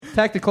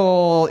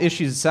Technical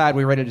issues aside,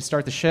 we ready to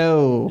start the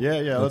show?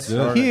 Yeah, let's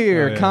start.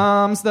 Here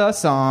comes the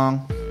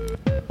song.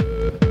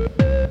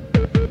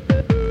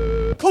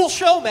 Cool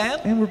show, man.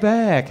 And we're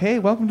back. Hey,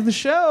 welcome to the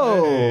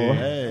show.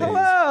 Hey.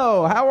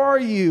 Hello. How are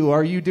you?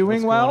 Are you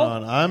doing What's well?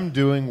 going on? I'm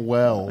doing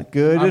well.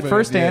 Good I'm at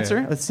first good, yeah.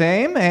 answer. The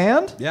same,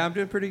 and? Yeah, I'm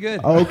doing pretty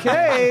good.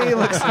 Okay.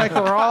 Looks like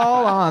we're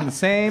all on the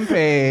same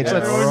page.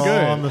 We're all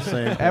good. on the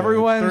same page.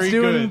 Everyone's Three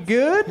doing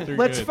good. Three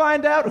Let's good.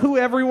 find out who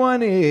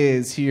everyone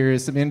is.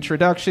 Here's some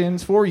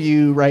introductions for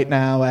you right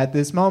now at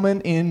this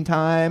moment in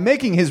time.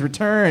 Making his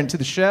return to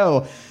the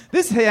show,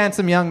 this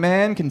handsome young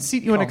man can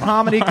seat you in a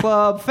comedy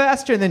club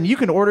faster than you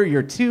can order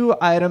your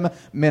 2-item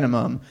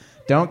minimum.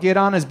 Don't get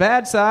on his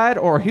bad side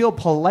or he'll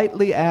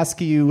politely ask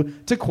you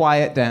to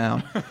quiet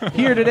down.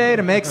 Here today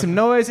to make some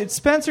noise, it's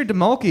Spencer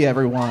DeMulkey,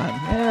 everyone.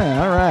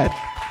 Yeah, all right.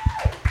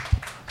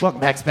 Welcome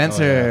back,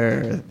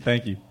 Spencer.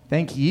 Thank you.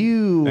 Thank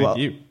you. Thank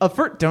you.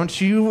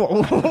 Don't you?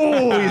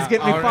 Oh, he's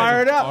getting me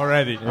fired up.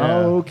 Already.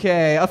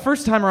 Okay. A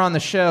first-timer on the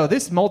show.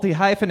 This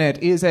multi-hyphenate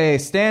is a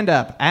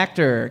stand-up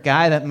actor,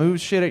 guy that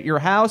moves shit at your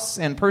house,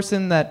 and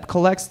person that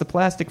collects the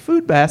plastic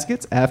food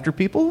baskets after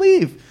people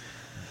leave.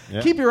 Yeah.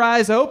 Keep your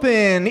eyes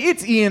open.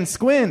 It's Ian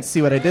Squint.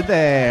 See what I did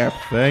there?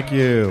 Thank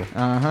you.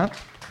 Uh-huh.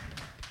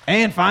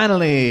 And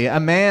finally,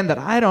 a man that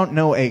I don't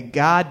know a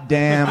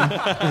goddamn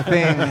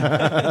thing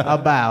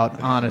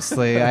about,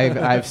 honestly.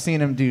 I've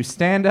seen him do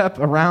stand-up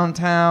around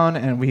town,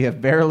 and we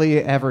have barely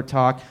ever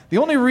talked. The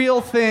only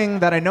real thing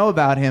that I know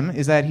about him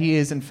is that he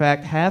is, in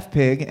fact, half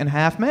pig and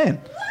half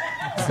man.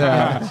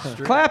 So,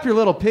 clap your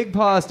little pig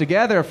paws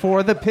together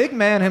for the pig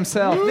man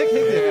himself. Nick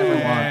Higgins, everyone.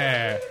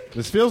 Yeah.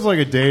 This feels like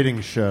a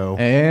dating show.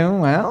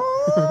 Well,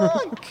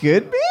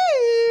 could be.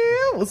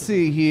 We'll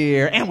see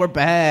here. And we're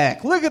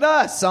back. Look at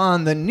us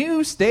on the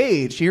new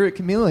stage here at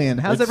Chameleon.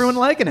 How's everyone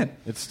liking it?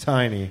 It's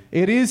tiny.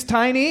 It is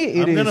tiny.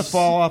 I'm going to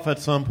fall off at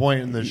some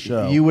point in this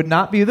show. You would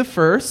not be the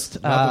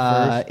first.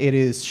 Not the first. It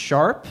is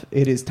sharp.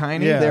 It is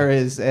tiny. Yeah. There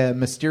is a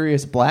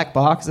mysterious black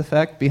box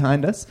effect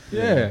behind us.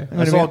 Yeah.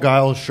 I saw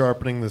Giles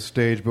sharpening the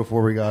stage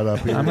before we got up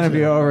here. I'm going to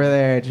be over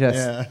there just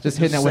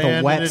hitting it with a sanding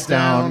it whetstone.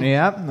 down.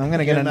 Yep. I'm going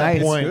to get a Getting that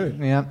nice.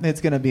 point. Yep.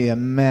 It's going to be a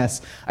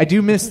mess. I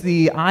do miss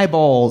the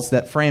eyeballs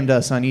that framed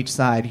us on each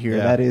side here.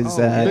 Yeah. That is.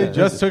 They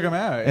just took him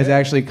out. Is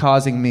actually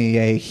causing me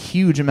a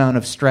huge amount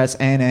of stress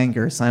and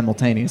anger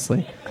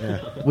simultaneously.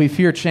 Yeah. We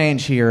fear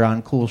change here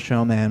on Cool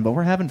Showman, but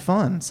we're having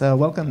fun. So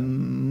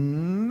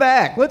welcome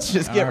back. Let's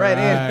just get All right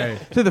right. in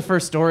to the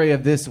first story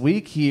of this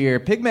week here.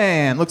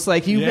 Pigman, looks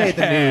like you made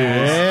the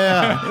news.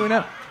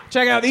 Yeah.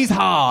 Check out these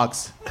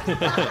hogs.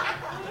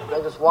 I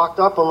just walked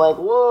up and like,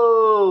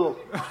 whoa.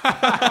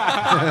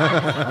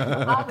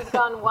 Hogs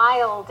gone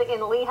wild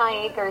in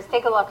Lehigh Acres.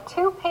 Take a look.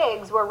 2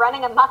 pigs were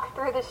running amok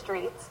through the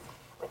streets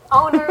with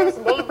owners,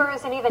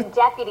 neighbors, and even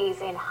deputies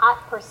in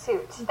hot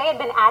pursuit. They had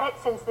been at it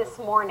since this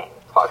morning.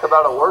 Talk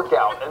about a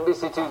workout.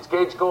 NBC2's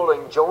Gage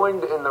Golding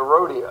joined in the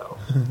rodeo.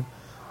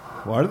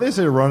 Why do they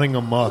say running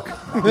amok?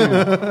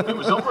 It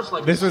was almost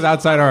like This was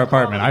outside our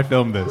apartment. I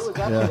filmed this. It was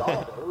actually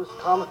all of it. It was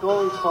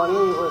comical, it was funny,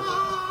 it was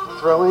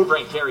thrilling.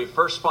 Frank Carey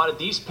first spotted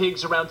these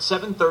pigs around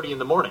 7:30 in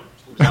the morning.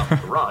 He was out in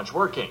the garage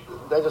working.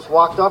 They just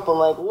walked up and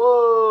like,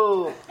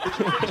 whoa.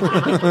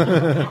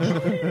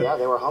 Yeah,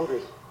 they were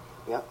hungry.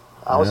 Yeah,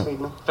 I was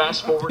feeding them.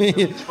 Fast forward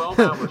nearly 12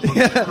 hours. When the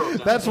drove down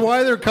That's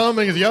why they're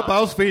coming. Yep, I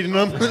was feeding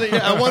them.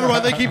 I wonder why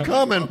they keep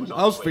coming.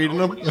 I was feeding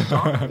them. He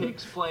saw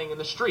pigs playing in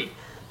the street.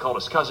 Called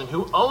his cousin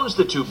who owns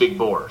the 2 big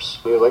boars.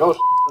 He was like, oh,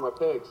 my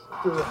pigs.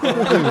 For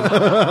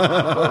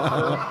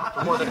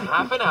more than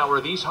half an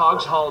hour, these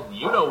hogs hauled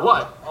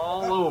you-know-what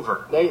all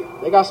over. They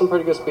got some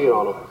pretty good speed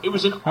on them. It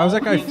was an How's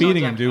that guy all-hands-on-deck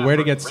feeding him, dude? Where'd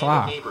he get effort.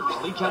 slop? Random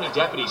neighbors, Lee County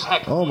deputies,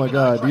 heck, Oh my even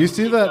God! Do you contractors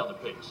see taking down that the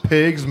pigs.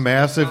 pig's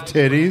massive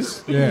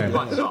titties? Yeah.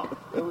 Butts off.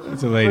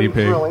 It's a lady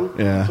Pretty pig. thrilling.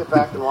 Yeah. Sit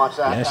back and watch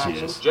that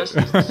action. Just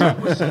as the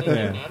sun was setting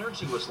and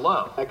energy was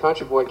low. That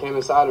country boy came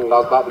inside of me. I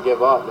was about to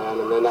give up, man,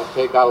 and then that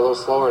pig got a little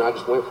slower, and I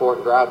just went for it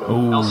and grabbed him.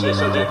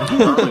 LCSO deputy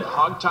Garlic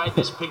hog-tied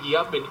this piggy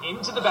up and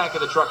into the back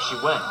of the truck she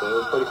went. It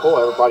was pretty cool.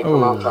 Everybody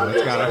come out trying to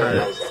get gotta excited. hurt.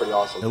 That was pretty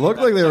awesome. It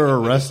looked like they were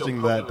Still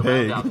arresting that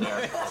poking around pig.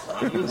 out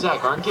there. You and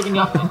Zach aren't giving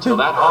up until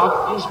that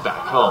hog is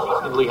back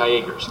home in Lehigh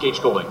Acres.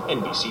 Gage Golding,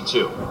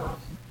 NBC2.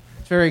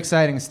 It's very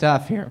exciting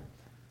stuff here.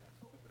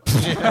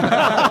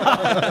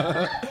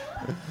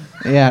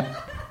 Yeah.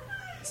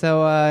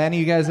 So, any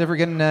of you guys ever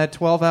get in a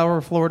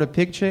 12-hour Florida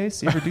pig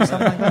chase? You ever do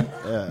something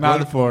like that?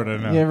 Not in Florida,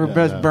 no. You ever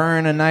just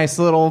burn a nice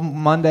little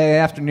Monday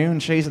afternoon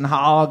chasing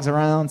hogs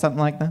around, something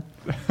like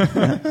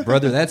that?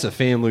 Brother, that's a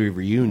family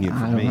reunion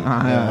for me.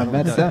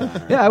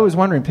 Yeah, I was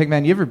wondering,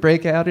 Pigman, you ever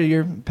break out of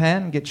your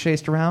pen and get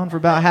chased around for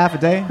about half a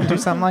day? Do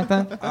something like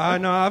that?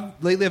 No,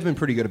 lately I've been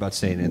pretty good about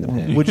staying in the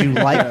pen. Would you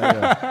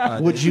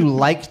like? Would you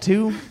like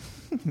to?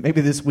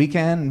 Maybe this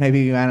weekend.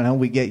 Maybe I don't know.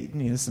 We get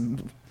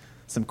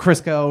some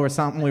Crisco or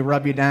something. We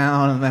rub you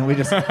down, and then we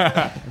just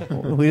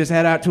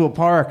head out to a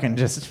park and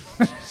just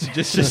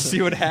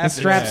see what happens.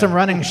 strap some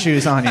running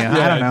shoes on you.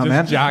 I don't know, just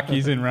man.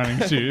 jockeys in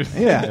running shoes.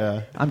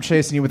 Yeah. I'm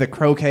chasing you with a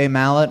croquet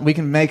mallet. We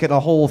can make it a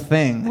whole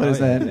thing. What is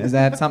that? Is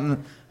that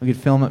something? We could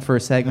film it for a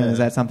segment. Is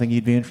that something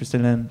you'd be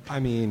interested in?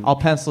 I mean, I'll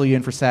pencil you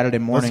in for Saturday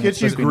morning. Let's get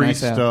It's you supposed to be nice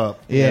greased out.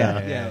 up.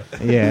 Yeah.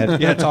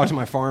 yeah, talk to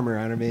my farmer.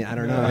 I don't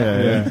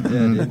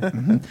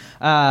know.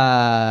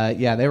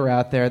 Yeah, they were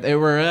out there. They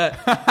were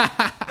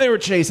they were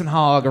chasing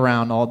hog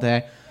around all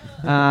day.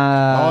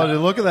 Oh, dude,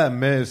 look at that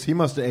miss. He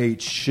must have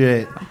ate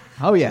shit.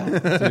 Oh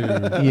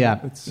yeah, yeah,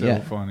 It's so yeah.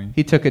 funny.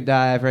 He took a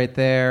dive right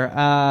there.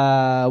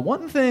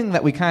 One thing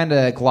that we kind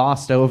of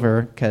glossed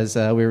over because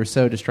we were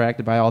so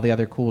distracted by all the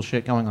other cool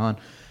shit going on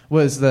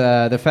was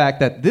the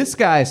fact that this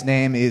guy's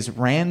name is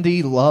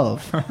Randy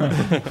Love,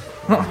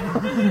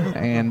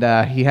 and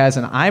he has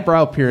an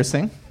eyebrow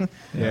piercing.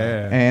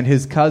 Yeah. And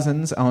his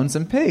cousins own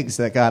some pigs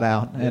that got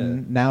out,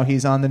 and now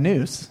he's on the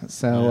news.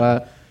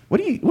 So, what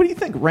do you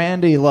think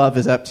Randy Love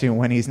is up to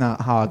when he's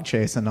not hog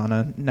chasing on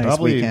a nice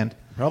weekend?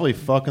 Probably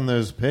fucking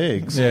those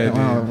pigs. Yeah, dude.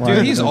 Well,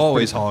 Dude, he's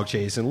always hog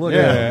chasing. Look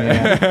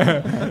at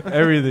him.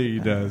 Everything he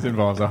does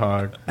involves a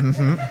hog. I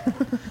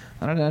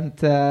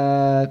don't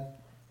know.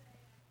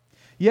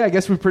 Yeah, I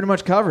guess we pretty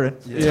much covered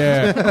it.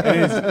 Yeah. It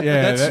is,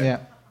 Yeah.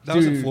 That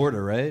was in Dude. Florida,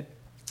 right?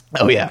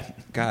 Oh yeah.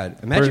 God,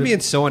 imagine being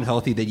so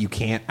unhealthy that you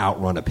can't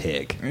outrun a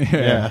pig.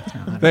 Yeah.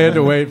 They had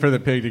to wait for the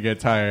pig to get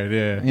tired.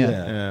 Yeah.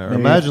 Yeah. Or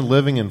imagine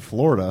living in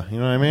Florida. You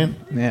know what I mean?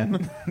 Yeah.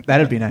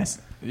 That'd be nice.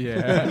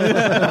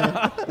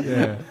 Yeah.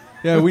 Yeah.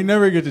 Yeah, we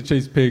never get to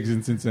chase pigs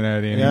in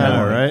Cincinnati anymore.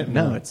 Yeah, right?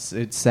 No, it's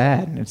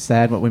sad. It's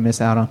sad what we miss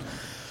out on.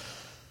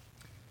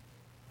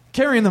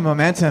 Carrying the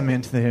momentum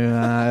into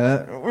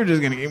the, we're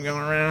just gonna keep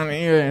going around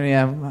here. And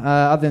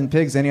yeah, other than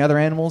pigs, any other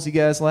animals you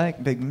guys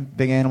like?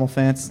 Big animal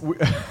fans.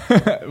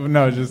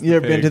 No, just You the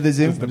ever been pig. to the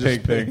zoo? Just the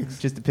Just pig thing.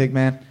 Just a pig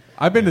man.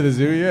 I've been to the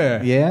zoo,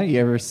 yeah. Yeah. You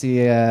ever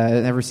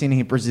seen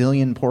any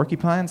Brazilian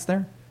porcupines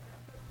there?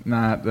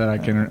 Not that I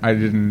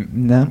didn't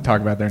No.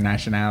 talk about their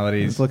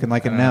nationalities. It's looking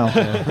like a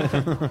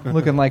no.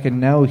 Looking like a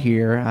no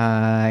here.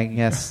 I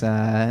guess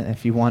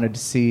if you wanted to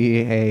see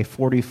a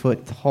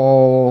 40-foot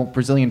tall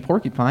Brazilian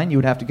porcupine, you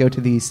would have to go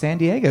to the San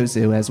Diego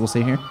Zoo, as we'll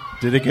see here.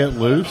 Did it get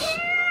loose?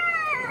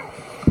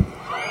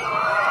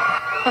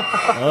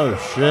 Oh,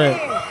 shit.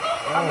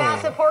 A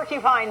massive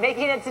porcupine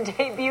making its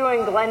debut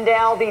in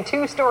Glendale. The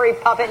two-story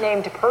puppet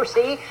named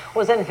Percy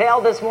was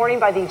unveiled this morning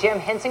by the Jim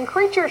Henson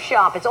Creature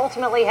Shop. It's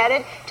ultimately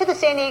headed to the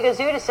San Diego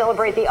Zoo to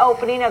celebrate the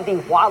opening of the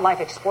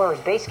Wildlife Explorers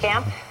Base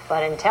Camp.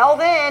 But until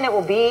then, it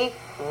will be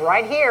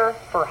right here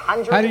for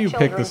hundreds of How children. do you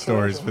pick the to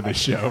stories for enjoy. this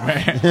show,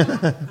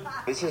 man?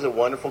 This is a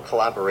wonderful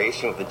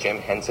collaboration with the Jim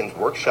Henson's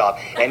workshop,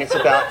 and it's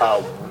about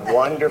a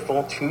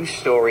wonderful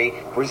two-story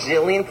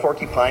Brazilian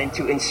porcupine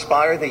to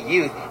inspire the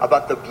youth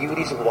about the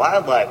beauties of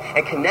wildlife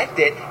and connect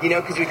it,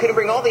 because we couldn't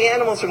bring all the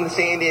animals from the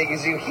San Diego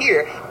Zoo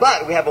here,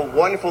 but we have a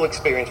wonderful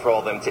experience for all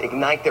of them to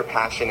ignite their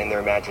passion and their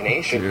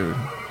imagination. Dude.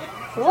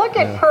 Look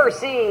at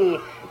Percy.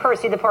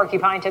 Percy the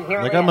porcupine took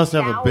nearly That guy must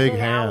have a big 1,000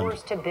 hand.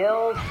 hours to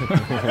build.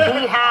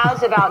 He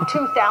has about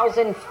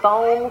 2,000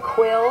 foam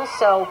quills,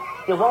 so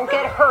you won't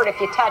get hurt if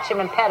you touch him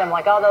and pet him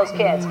like all those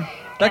kids.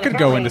 That could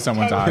go into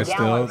someone's eye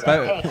still.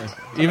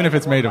 Even if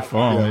it's made of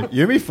foam.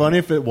 It'd be funny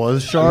if it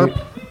was sharp.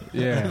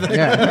 Yeah.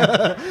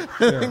 Yeah.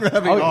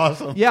 That'd be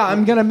awesome. Yeah,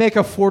 I'm going to make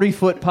a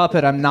 40-foot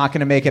puppet. I'm not going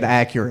to make it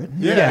accurate.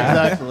 Yeah,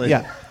 exactly.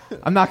 Yeah.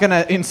 I'm not going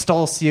to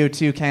install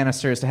CO2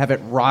 canisters to have it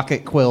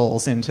rocket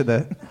quills into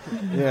the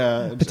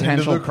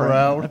potential into the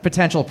crowd.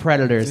 potential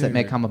predators that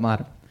may come about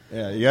it.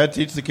 Yeah, you got to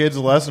teach the kids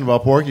a lesson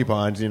about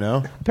porcupines,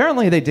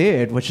 Apparently they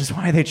did, which is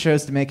why they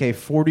chose to make a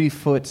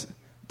 40-foot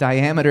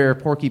diameter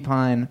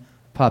porcupine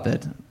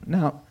puppet.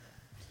 Now,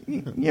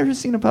 you ever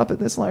seen a puppet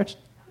this large?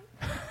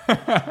 You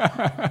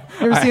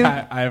ever seen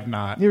I have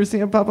not. You ever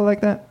seen a puppet like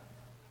that?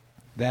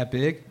 That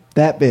big?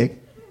 That big.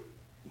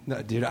 No,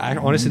 dude,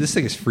 honestly, this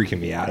thing is freaking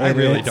me out. I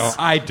really don't.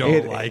 I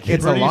don't like it.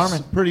 It's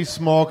alarming. Pretty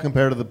small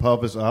compared to the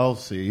puppets I'll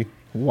see.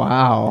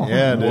 Wow.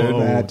 Yeah, dude.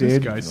 Whoa, This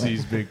dude. guy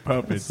sees big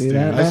puppets, See dude.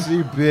 that? I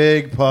see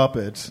big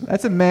puppets.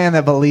 That's a man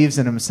that believes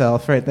in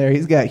himself right there.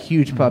 He's got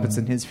huge puppets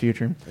in his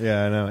future.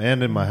 Yeah, I know.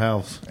 And in my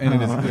house. And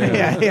it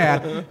is,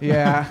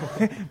 Yeah.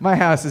 My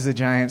house is a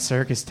giant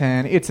circus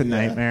tent. It's a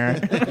nightmare.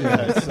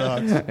 Yeah, it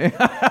sucks.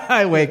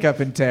 I wake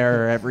up in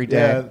terror every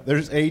Yeah, day.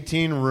 there's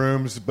 18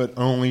 rooms, but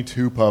only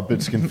 2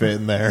 puppets can fit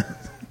in there.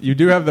 You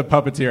do have the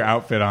puppeteer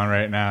outfit on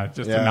right now,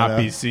 just Yeah, to I not know.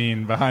 be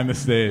seen behind the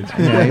stage.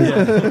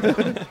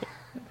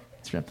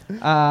 That's true.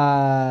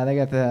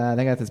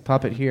 They got this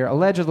puppet here.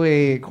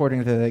 Allegedly,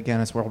 according to the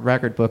Guinness World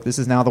Record book, this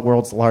is now the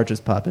world's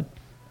largest puppet.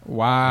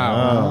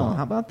 Wow. Oh,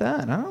 how about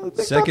that? Oh,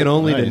 big Second puppet.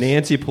 only to Nice.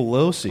 Nancy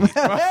Pelosi.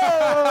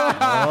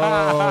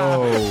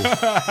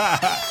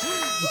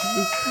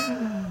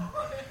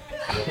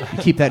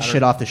 Keep that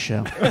shit off the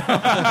show.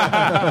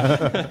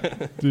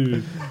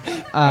 Dude.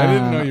 I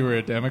didn't know you were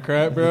a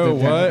Democrat, bro.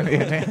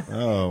 What?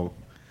 Oh.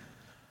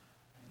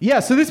 Yeah,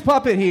 so this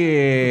puppet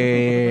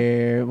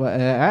here,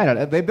 I don't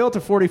know. They built a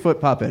 40-foot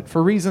puppet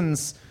for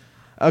reasons,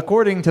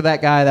 according to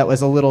that guy, that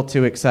was a little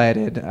too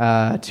excited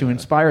to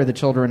inspire the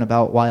children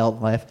about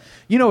wildlife.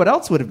 You know what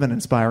else would have been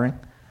inspiring?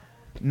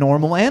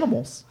 Normal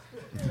animals.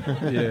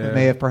 Yeah.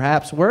 May have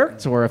perhaps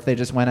worked, or if they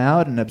just went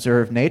out and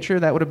observed nature,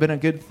 that would have been a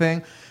good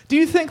thing. Do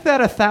you think that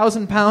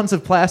 1,000 pounds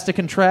of plastic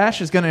and trash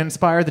is going to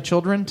inspire the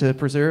children to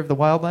preserve the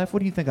wildlife?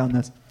 What do you think on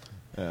this?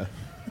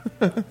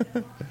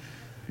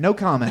 No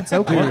comments.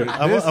 Okay.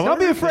 Don't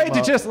be afraid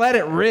to just let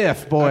it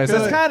riff, boys.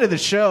 That's kind of the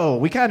show.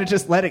 We kind of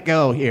just let it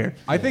go here.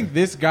 I think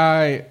this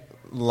guy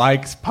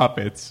likes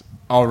puppets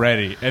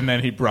already, and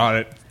then he brought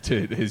it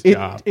to his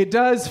job. It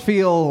does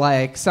feel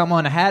like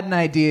someone had an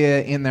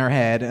idea in their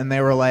head, and they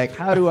were like,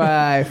 how do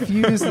I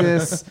fuse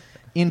this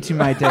into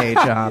my day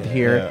job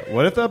here? Yeah.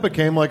 What if that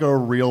became like a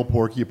real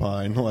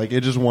porcupine? Like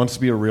it just wants to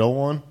be a real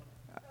one?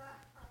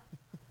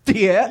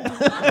 Yeah.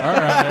 All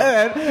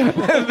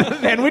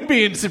right. Then we'd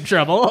be in some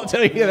trouble, I'll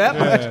tell you that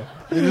much.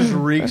 It just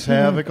wreaks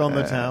havoc on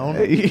the town.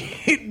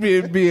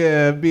 It'd be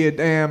a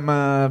damn...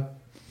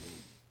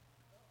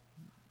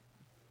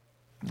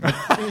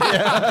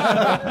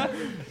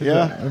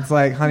 Yeah. It's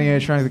like Honey, I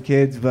Shrunk the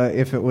Kids, but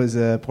if it was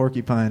a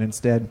porcupine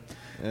instead.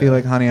 Be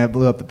like Honey, I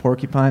Blew Up the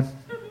Porcupine.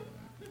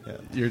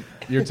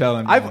 You're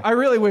telling me. I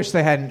really wish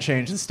they hadn't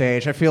changed the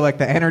stage. I feel like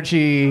the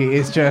energy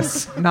is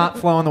just not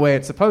flowing the way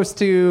it's supposed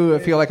to.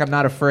 I feel like I'm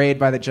not afraid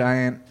by the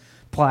giant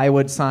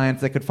plywood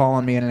signs that could fall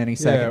on me in any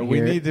second. Yeah, we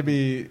need to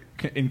be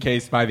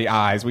encased by the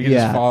eyes. We can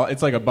just fall.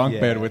 It's like a bunk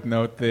bed with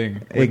no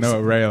thing, with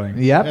no railing.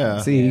 Yep. Yeah.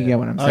 See, you get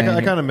what I'm saying.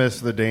 I kind of miss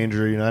the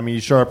danger. You know, I mean,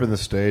 you sharpen the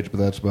stage, but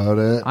that's about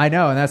it. I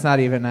know, and that's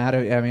not even that.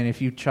 I mean,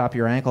 if you chop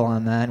your ankle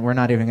on that, we're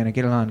not even going to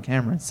get it on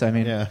camera. So, I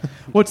mean,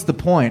 what's the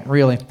point,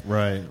 really?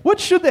 Right. What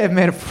should they have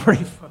made a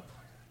 40-foot?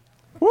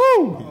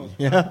 Woo!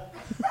 Yeah.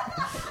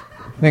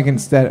 I think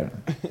instead,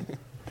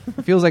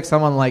 it feels like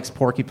someone likes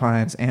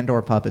porcupines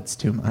and/or puppets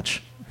too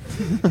much.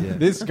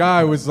 This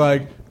guy was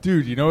like,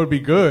 dude, you know what would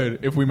be good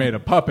if we made a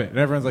puppet? And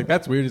everyone's like,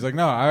 that's weird. He's like,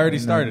 no, I already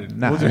started.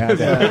 No,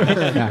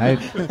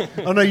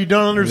 oh, no, you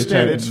don't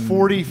understand. It's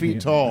 40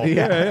 feet tall.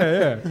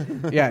 Yeah.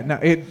 No,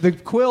 the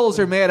quills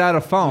are made out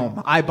of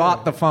foam. I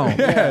bought the foam.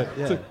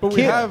 But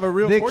we have a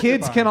real The porcupine.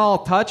 kids can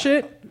all touch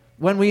it.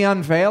 When we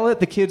unveil it,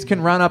 the kids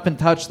can run up and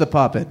touch the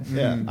puppet.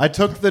 Yeah. I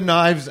took the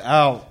knives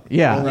out.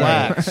 Yeah.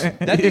 Relax.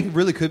 That thing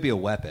really could be a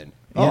weapon.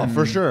 Oh,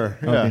 for sure.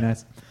 That would be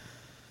nice.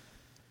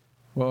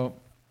 Well...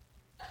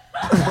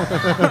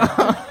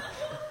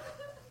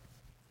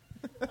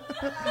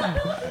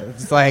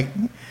 It's like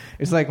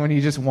when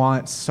you just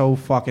want so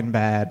fucking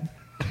bad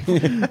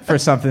for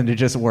something to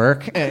just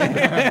work,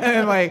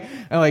 and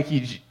like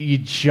you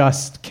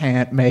just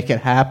can't make it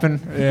happen.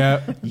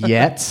 Yeah.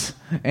 Yet.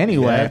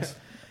 Anyway.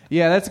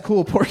 Yeah, that's a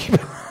cool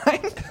porcupine.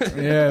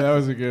 Yeah, that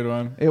was a good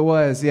one. It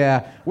was.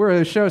 Yeah,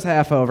 the show's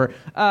half over.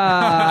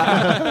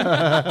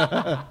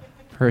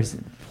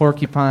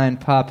 Porcupine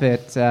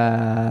puppet.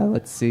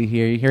 Let's see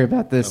here. You hear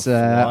about this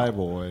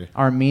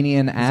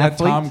Armenian athlete? Is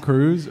that Tom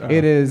Cruise?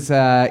 It is.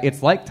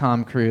 It's like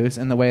Tom Cruise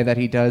in the way that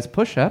he does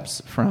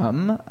push-ups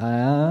from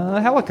a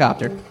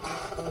helicopter. Is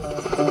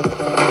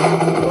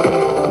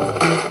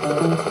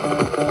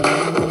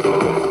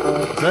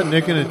that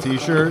Nick in a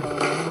t-shirt?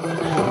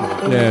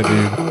 Yeah,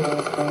 dude.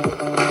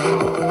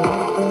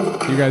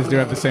 You guys do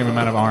have the same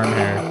amount of arm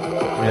hair.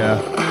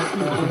 Yeah.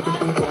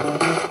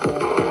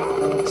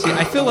 See,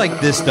 I feel like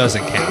this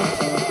doesn't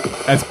count.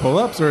 As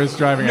pull-ups or as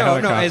driving a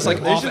helicopter? No, it's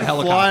like off a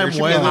helicopter. Fly It should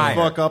him way be the higher.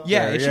 fuck up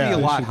Yeah, there. it should be a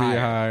lot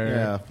higher.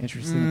 Yeah.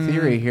 Interesting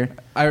theory here.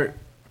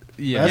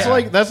 That's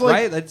like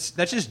right. That's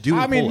just doing.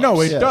 I mean,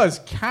 pull-ups. no, it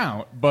does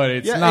count, but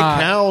it's not.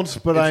 It counts,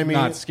 but it's I mean,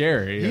 not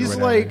scary. He's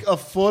like a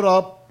foot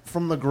up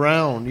from the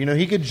ground. You know,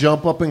 he could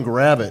jump up and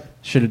grab it.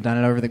 Should have done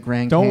it over the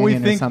Grand Don't Canyon we or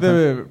think something.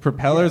 the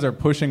propellers are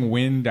pushing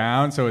wind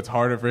down, so it's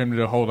harder for him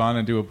to hold on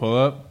and do a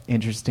pull-up?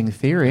 Interesting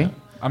theory.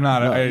 I'm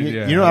not.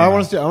 I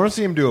want to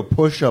see him do a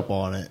push-up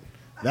on it.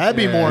 That'd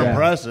be more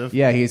impressive.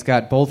 Yeah, he's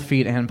got both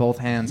feet and both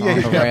hands on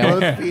the rail.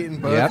 Both feet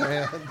and both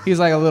hands. He's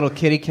like a little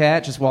kitty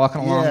cat just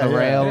walking along the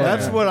rail.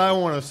 That's what I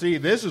want to see.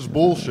 This is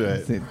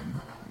bullshit.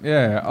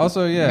 Yeah.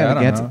 Also, I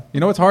don't know. You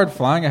know what's hard?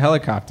 Flying a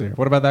helicopter.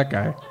 What about that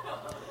guy?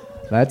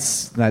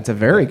 That's a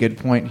very good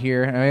point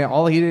here. I mean,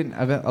 all he did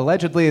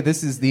allegedly,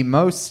 this is the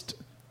most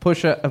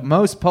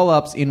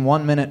pull-ups in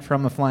 1 minute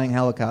from a flying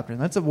helicopter.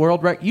 That's a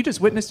world record. You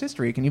just witnessed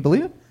history. Can you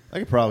believe it? I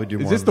could probably do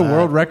more. Is this than the that.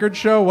 world record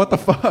show? What the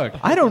fuck?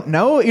 I don't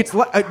know. It's do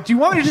you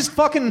want me to just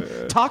fucking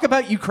talk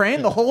about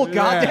Ukraine the whole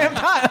goddamn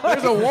time?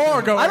 There's a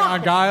war going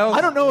on, Giles.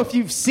 I don't know if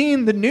you've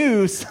seen the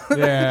news.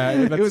 Yeah,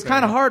 it was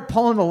kind of hard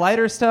pulling the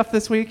lighter stuff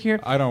this week here.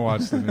 I don't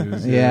watch the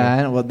news.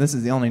 Yeah, well, this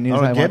is the only news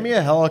I want. Get me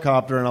a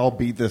helicopter and I'll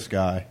beat this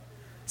guy.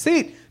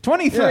 See,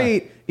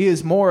 23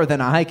 is more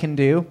than I can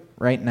do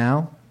right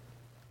now.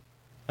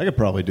 I could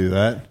probably do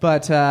that.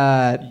 But,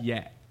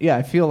 yeah,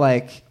 I feel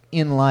like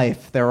in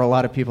life there are a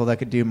lot of people that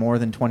could do more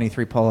than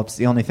 23 pull-ups.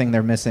 The only thing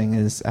they're missing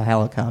is a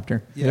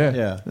helicopter.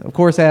 Yeah. Of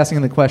course,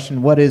 asking the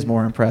question, what is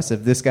more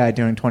impressive, this guy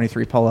doing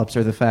 23 pull-ups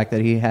or the fact that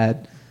he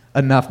had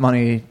enough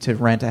money to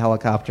rent a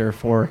helicopter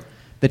for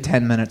the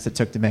 10 minutes it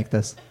took to make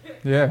this?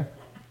 Yeah.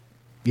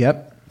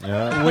 Yep.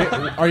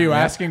 Yeah. Are you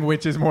asking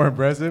which is more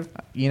impressive?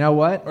 You know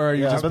what? Or are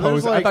you just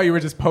posing? I thought you were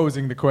just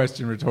posing the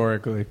question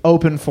rhetorically.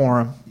 Open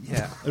forum.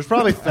 Yeah. There's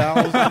probably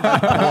thousands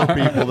of more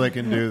people that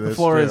can do this. The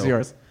floor is too.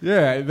 yours.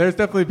 Yeah, there's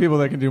definitely people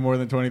that can do more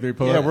than 23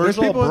 pull-ups. Yeah, we're there's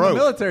just all people in the broke.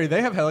 military.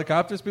 They have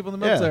helicopters. People in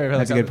the military have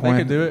That's a helicopters. good point.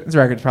 They can do it. This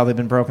record's probably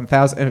been broken.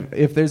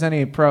 If there's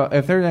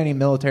any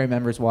military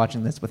members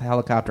watching this with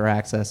helicopter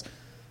access,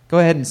 go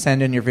ahead and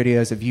send in your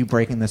videos of you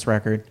breaking this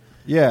record.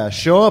 Yeah,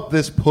 show up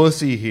this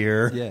pussy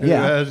here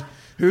Yeah.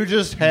 who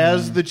just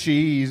has the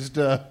cheese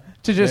to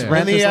just in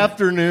rent the this-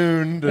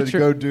 afternoon to That's true.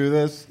 go do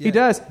this. He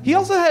does. He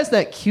also has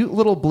that cute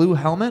little blue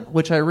helmet,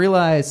 which I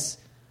realize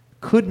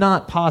could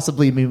not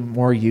possibly be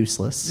more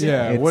useless.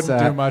 Yeah, it It's,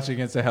 wouldn't do much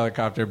against a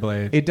helicopter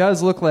blade. It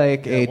does look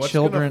like a what's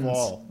children's. gonna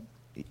fall?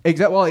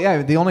 Well,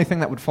 yeah. The only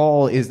thing that would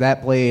fall is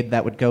that blade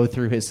that would go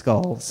through his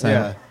skull. So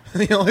Yeah.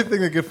 The only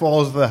thing that could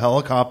fall is the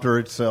helicopter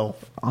itself.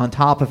 on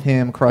top of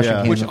him, crushing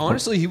him. Which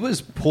honestly, he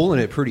was pulling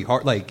it pretty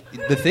hard. Like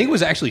the thing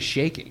was actually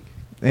shaking.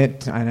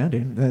 I know,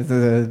 dude.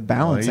 The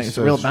balancing. he's It's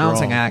so a real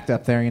balancing strong. act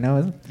up there, you know,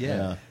 isn't it?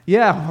 Yeah.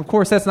 Yeah, of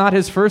course, that's not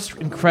his first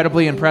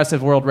incredibly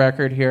impressive world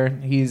record here.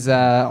 He's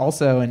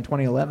also, in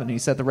 2011, he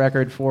set the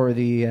record for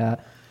the...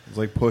 It's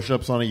like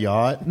push-ups on a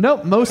yacht.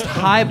 Nope, most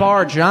high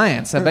bar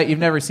giants. I bet you've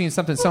never seen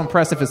something so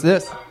impressive as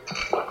this.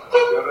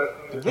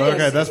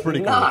 Okay, that's pretty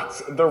cool.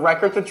 Not the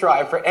record to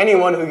try for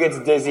anyone who gets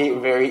dizzy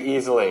very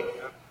easily.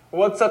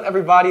 What's up,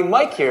 everybody?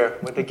 Mike here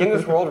with the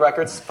Guinness World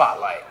Records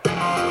Spotlight.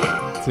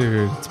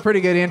 Dude. It's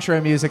pretty good intro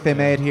music they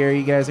made here.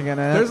 You guys are going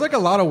to... There's like a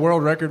lot of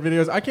world record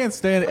videos. I can't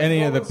stand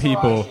any of the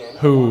people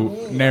who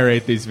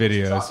narrate these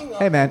videos.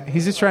 Hey, man,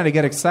 he's just trying to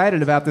get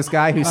excited about this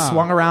guy who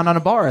swung around on a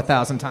bar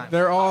 1,000 times.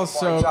 They're all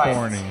so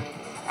corny.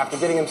 After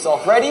getting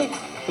himself ready,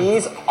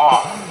 he's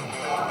off.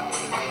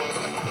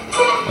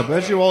 I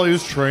bet you while he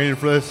was training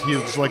for this, he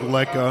was just like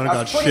let go and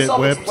got That's pretty shit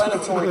whipped.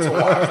 self-explanatory to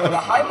watch, but a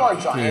high bar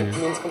giant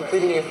means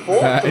completing a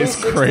full That is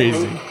 360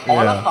 crazy. loop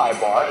on a high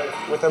bar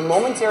with a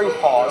momentary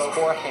pause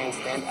for a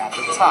handstand at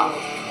the top.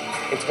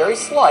 It's very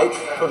slight,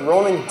 but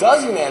Roman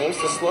does manage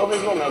to slow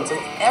his momentum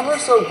ever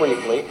so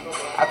briefly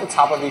at the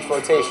top of each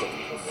rotation.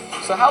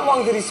 So how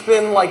long did he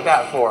spin like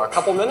that for? A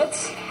couple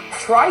minutes?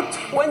 Try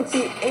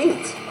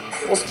 28.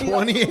 We'll speed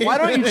 28. Why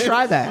don't you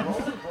try that?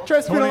 Try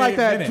spinning like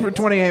that 28 for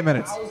 28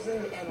 minutes.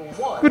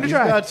 Good to He's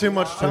try. got too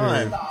much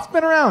time.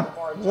 Spin around.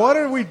 What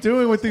are we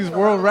doing with these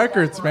world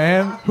records,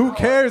 man? Who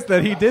cares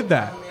that he did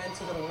that?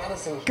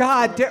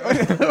 God damn.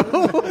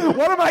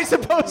 What am I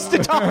supposed to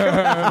talk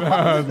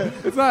about?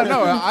 It's not.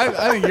 No, I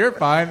think you're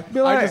fine.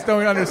 I just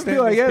don't understand.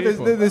 Be like, these yeah,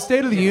 people. the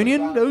State of the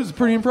Union, that was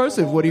pretty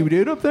impressive. What he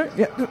did up there?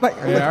 Yeah, like,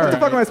 what the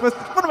fuck am I supposed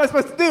to, what am I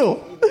supposed to do?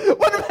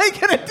 What am I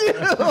going to do?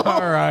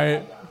 All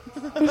right.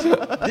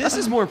 This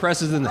is more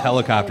impressive than the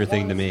helicopter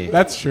thing to me.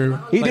 That's true.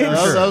 He did.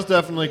 That was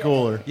definitely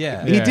cooler.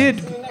 Yeah.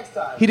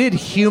 He did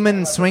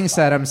human swing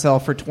set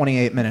himself for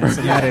 28 minutes,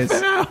 and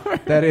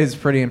that is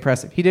pretty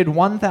impressive. He did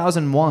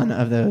 1,001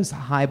 of those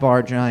high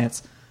bar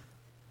giants.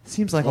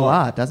 Seems like a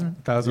lot, doesn't it?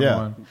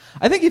 1,001. Yeah.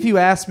 I think if you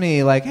asked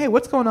me, like, hey,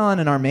 what's going on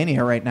in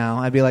Armenia right now?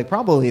 I'd be like,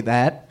 probably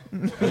that.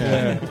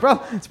 Yeah.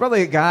 It's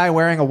probably a guy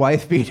wearing a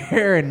wife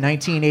beater in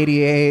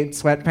 1988,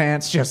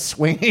 sweatpants, just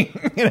swinging.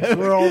 You know? That's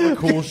where all the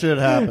cool shit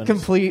happens.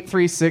 Complete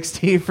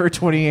 360 for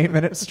 28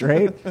 minutes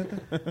straight.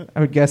 I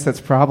would guess that's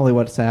probably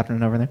what's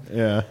happening over there.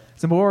 Yeah.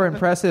 It's more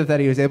impressive that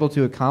he was able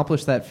to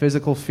accomplish that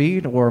physical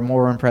feat, or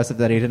more impressive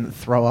that he didn't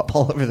throw up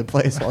all over the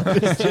place while he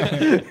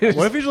was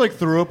What if he just like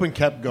threw up and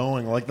kept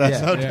going? Like that's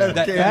how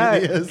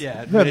dedicated he is.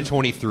 Yeah, minute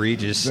 23,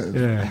 just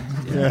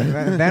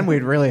Then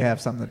we'd really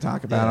have something to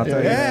talk about. I'll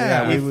tell you.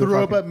 Yeah, he we threw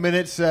would up at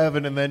minute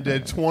 7 and then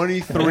did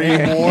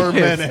 23 more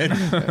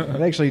minutes.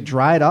 It actually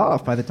dried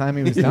off by the time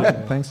he was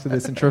done, thanks to the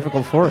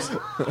centrifugal force.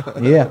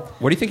 Yeah.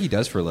 What do you think he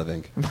does for a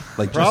living?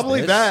 Like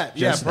Probably just this? that.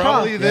 Yeah, Just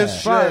probably that?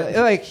 this Probably, shit.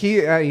 like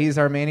he's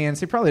Armenian, so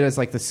he probably does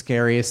like the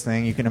scariest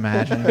thing you can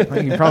imagine. Like,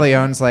 he probably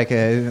owns like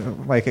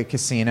a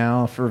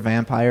casino for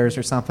vampires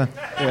or something.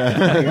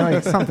 Yeah,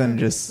 like something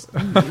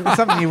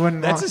you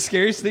wouldn't. That's the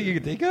scariest thing you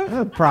could think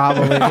of?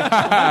 Probably.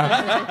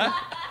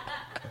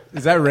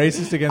 Is that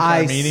racist against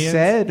I Armenians?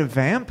 said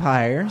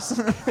vampires.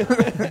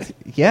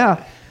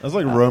 Yeah. That's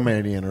like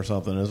Romanian or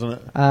something, isn't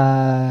it?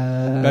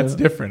 That's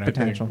different.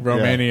 Potential. I think.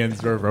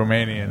 Romanians are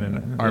Romanian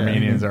and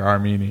Armenians are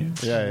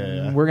Armenians.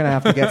 Yeah. We're gonna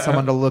have to get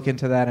someone to look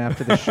into that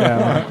after the show.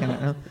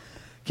 I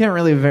can't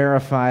really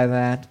verify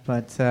that,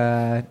 but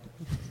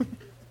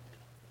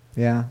yeah.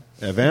 Yeah,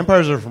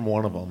 vampires are from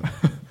one of them.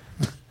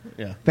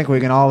 Yeah. I think we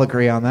can all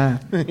agree on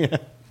that. Yeah.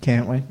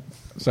 Can't we?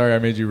 Sorry, I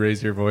made you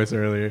raise your voice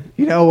earlier.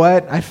 You know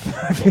what? I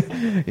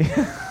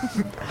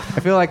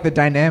feel like the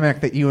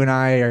dynamic that you and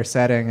I are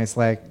setting is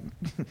like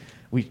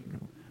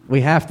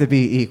we have to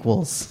be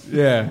equals.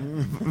 Yeah.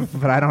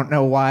 But I don't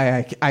know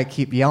why I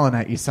keep yelling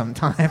at you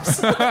sometimes.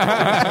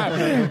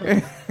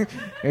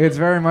 It's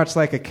very much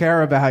like I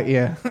care about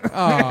you.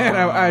 And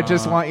I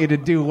just want you to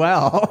do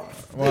well.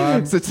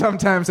 So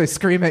sometimes I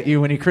scream at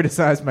you when you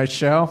criticize my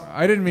show.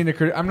 I didn't mean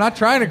to. I'm not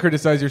trying to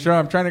criticize your show.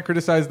 I'm trying to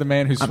criticize the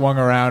man who swung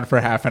around for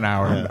half an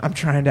hour. I'm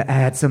trying to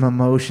add some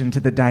emotion to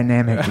the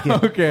dynamic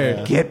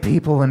to get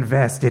people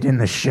invested in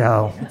the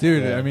show.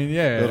 Dude, I mean,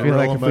 yeah. I feel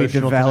like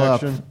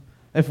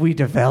if we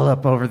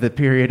develop over the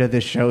period of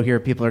this show here,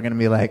 people are going to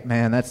be like,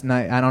 man, that's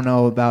not. I don't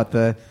know about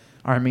the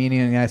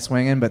Armenian guy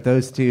swinging, but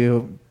those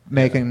two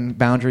making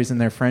boundaries in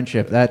their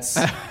friendship. That's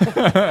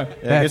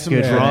get some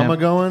good drama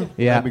going.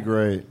 Yeah, that'd be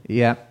great.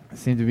 Yeah, I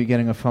seem to be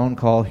getting a phone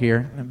call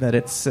here, but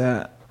it's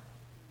no,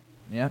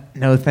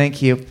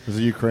 thank you. Is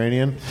it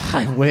Ukrainian?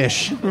 I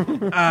wish.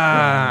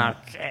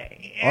 Okay.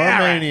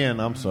 Armenian.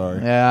 I'm sorry.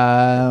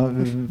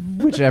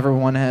 Whichever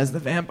one has the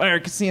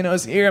vampire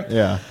casinos here.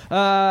 Yeah.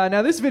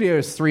 Now this video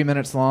is 3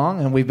 minutes long,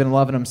 and we've been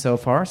loving them so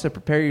far. So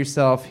prepare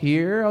yourself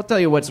here. I'll tell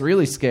you what's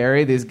really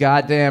scary: these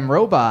goddamn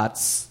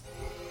robots.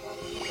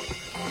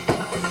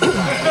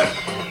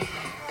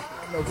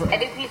 A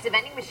new pizza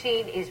vending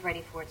machine is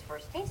ready for its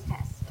first taste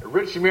test.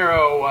 Rich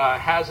Miro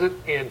has it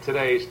in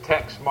today's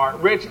Tech Smart.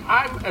 Rich,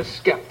 I'm a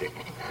skeptic,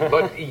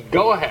 but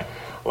go ahead.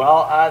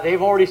 Well,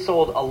 they've already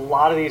sold a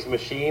lot of these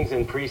machines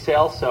in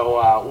pre-sale,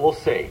 so we'll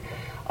see.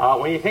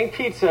 When you think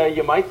pizza,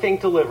 you might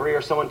think delivery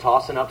or someone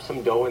tossing up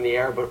some dough in the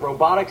air, but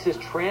robotics is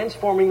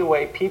transforming the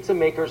way pizza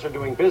makers are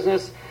doing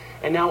business,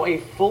 and now a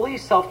fully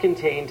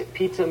self-contained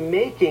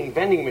pizza-making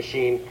vending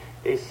machine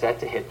is set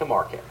to hit the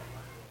market.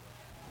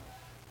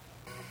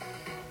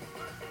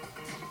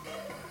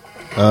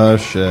 Oh,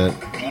 shit.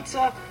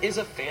 Pizza is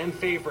a fan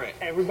favorite.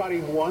 Everybody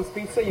wants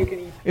pizza. You can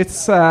eat.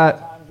 It's first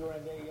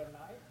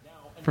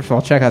of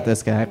all, check out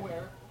this guy.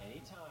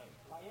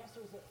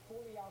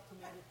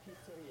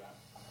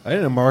 I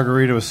didn't know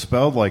margarita was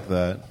spelled like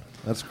that.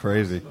 That's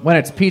crazy. When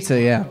it's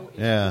pizza, yeah.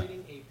 Yeah.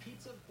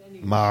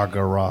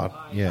 Margaret.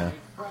 Yeah.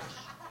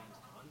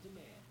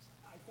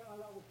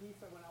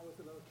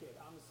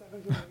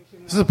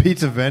 This is a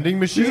pizza vending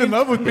machine? She's in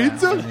love with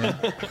pizza?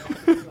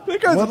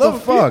 That guy's what in love the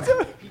with fuck?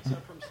 pizza?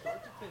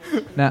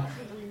 Now,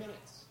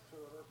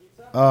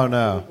 oh,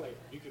 no.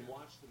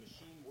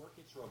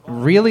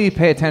 really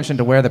pay attention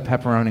to where the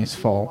pepperonis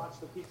fall.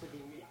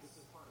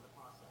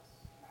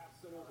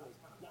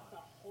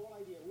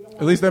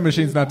 At least that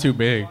machine's not too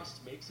big.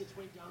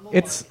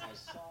 It's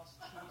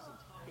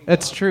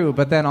true,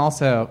 but then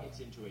also,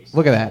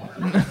 look at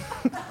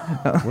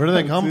that. Where do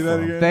they come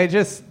from? They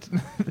just.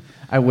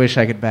 I wish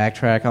I could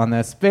backtrack on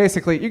this.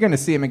 Basically, you're going to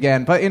see him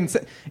again, but in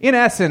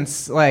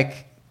essence,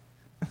 like,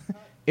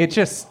 it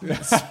just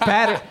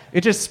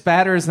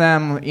spatters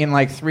them in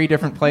like 3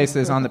 different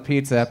places on the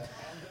pizza.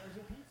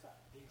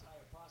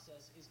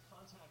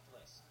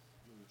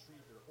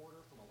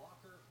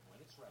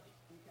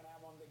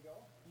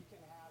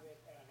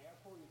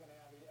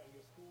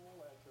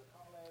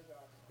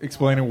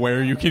 Explaining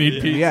where you can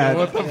eat pizza. Yeah,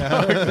 what the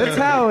fuck? That's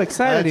how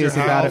excited he is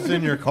about it.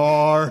 In your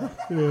car,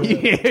 on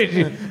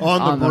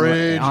the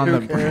bridge, on the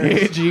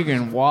bridge. You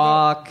can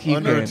walk.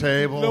 Under a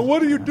table. Now,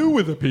 what do you do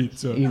with a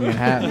pizza? You can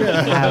have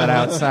it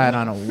outside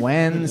on a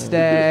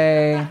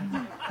Wednesday.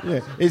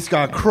 Yeah, it's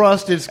got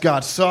crust, it's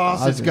got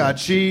sauce, it's got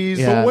cheese.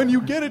 Yeah. So when you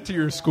get it to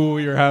your school,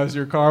 your house,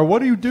 your car, what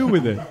do you do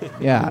with it?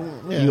 Yeah.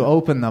 You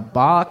open the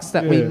box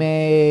that we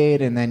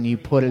made, and then you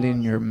put it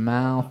in your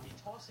mouth.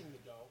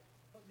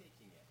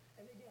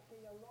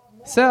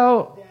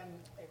 So,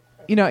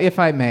 if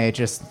I may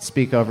just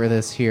speak over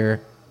this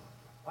here,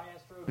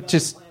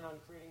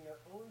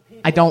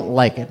 I don't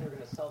like it.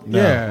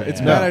 Yeah, it's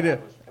a bad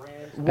idea.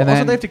 And also,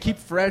 then they have to keep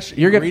fresh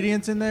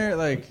ingredients in there.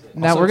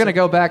 Now we're going to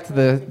go back to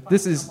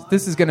this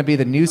is going to be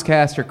the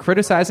newscaster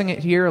criticizing it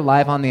here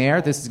live on the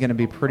air. This is going to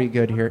be pretty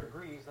good here.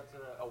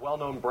 A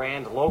well-known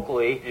brand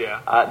locally.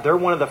 They're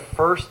one of the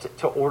first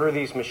to order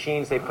these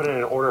machines. They put in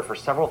an order for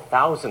several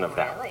thousand of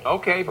them.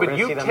 Okay, We're but gonna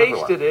you see them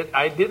tasted everywhere. it.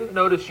 I didn't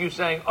notice you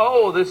saying,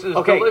 "Oh, this is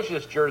Okay.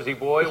 delicious, Jersey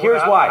boy."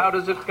 Here's how, why. How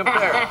does it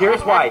compare?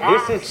 Here's why.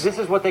 This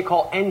is what they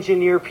call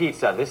engineer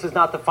pizza. This is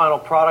not the final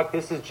product.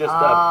 This is just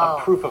a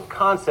proof of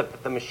concept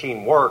that the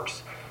machine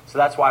works. So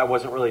that's why I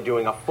wasn't really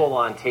doing a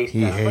full-on taste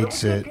He test.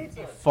 hates it.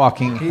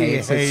 Fucking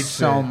hates it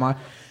so much.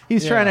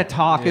 He's trying to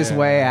talk his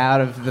way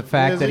out of the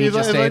fact that he He's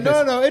just like, ate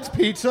this. no, it's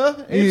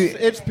pizza.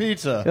 It's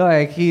pizza.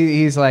 Like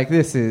he's like,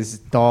 this is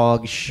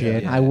dog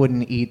shit. I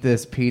wouldn't eat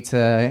this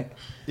pizza.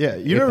 Yeah,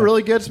 you know what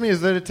really gets me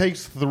is that it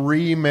takes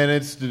 3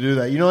 minutes to do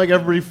that. You know, like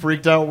everybody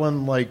freaked out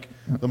when like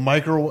the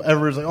microwave.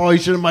 Everyone's like, "Oh, you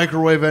shouldn't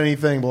microwave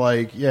anything." But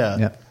like,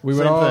 we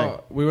would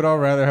all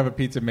rather have a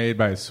pizza made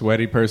by a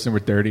sweaty person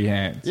with dirty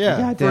hands. Yeah,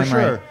 Goddamn for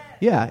sure. right.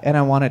 Yeah, and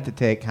I want it to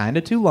take kind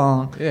of too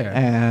long. Yeah,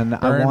 and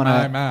burn I want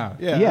my mouth.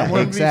 Yeah, I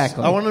want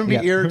exactly. I want them to be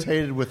Yeah.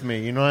 irritated with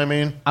me. You know what I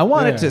mean? I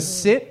want it to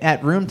sit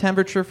at room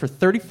temperature for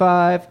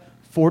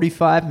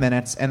 45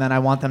 minutes, and then I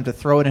want them to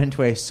throw it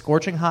into a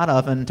scorching hot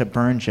oven to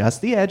burn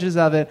just the edges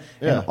of it.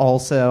 Yeah. And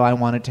also, I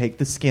want to take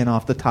the skin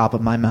off the top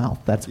of my mouth.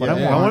 That's what I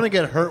want. I want to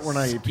get hurt when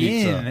I eat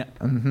pizza.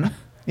 Mm-hmm.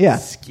 Yeah.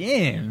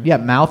 Skin? Yeah,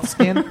 mouth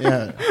skin.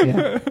 Yeah.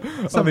 Yeah.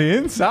 On the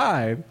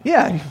inside.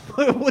 Yeah.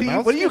 What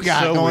do you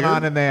got so going weird.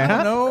 on in there? I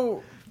Huh? don't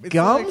know. It's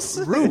Gums?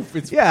 like roof.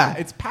 It's Yeah.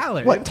 It's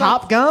palate. What, It's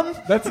top gum?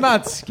 That's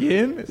not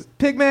skin.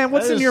 Pigman,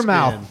 what's That in is your skin.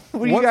 mouth?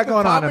 What do you What's got the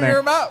going top on in of there?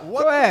 Your mouth?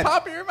 What's Go ahead. the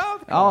top of your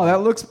mouth? Oh,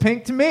 that looks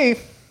pink to me.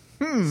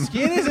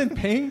 Skin isn't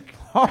pink.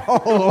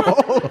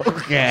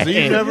 Okay. So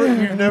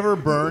you've never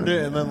burned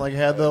it and then like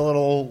had the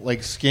little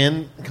like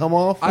skin come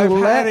off? I've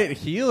had it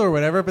heal or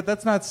whatever, but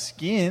that's not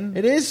skin.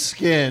 It is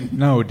skin.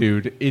 No,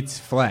 dude, it's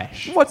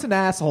flesh. What's an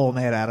asshole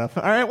made out of?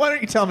 All right, why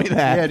don't you tell me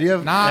that? Yeah, do you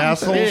have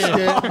asshole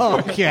skin?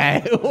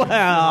 Okay,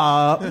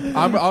 well,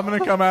 I'm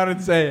gonna come out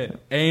and say it.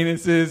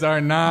 Anuses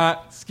are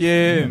not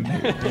skin.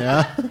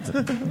 Yeah.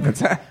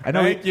 I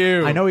know. Thank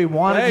you. I know he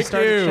wanted to Thank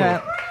start you. a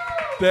chat.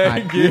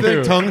 Thank Do you think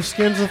you. tongue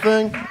skin's a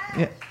thing?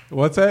 Yeah.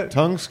 What's that?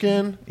 Tongue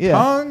skin? Yeah.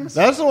 Tongues?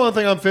 That's the one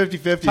thing I'm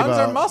 50-50 Tongues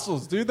about. are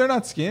muscles, dude. They're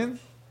not skin.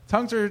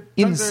 Tongues are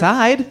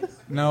Inside?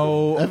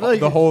 No, I feel like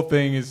the whole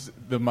thing is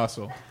the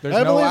muscle. There's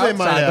I no believe outside. they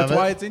might have That's it.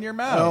 why it's in your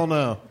mouth. I don't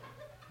know.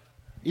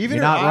 Even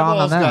You're your not wrong on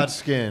eyeballs that. got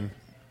skin.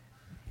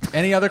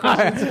 Any other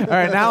questions? All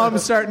right, now I'm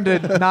starting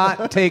to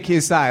not take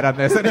his side on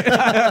this.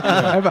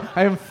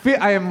 I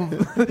am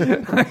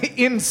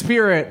in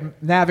spirit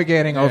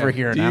navigating over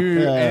here Do now.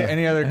 you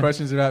any other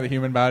questions about the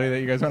human body that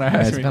you guys want to Yeah,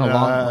 ask it's me? been a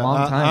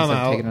long time I'm since I've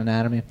out. taken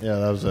anatomy. Yeah,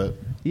 that was it.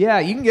 Yeah,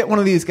 you can get one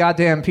of these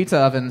goddamn pizza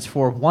ovens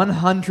for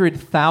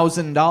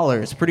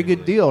 $100,000. Pretty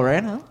good deal,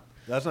 right? Huh?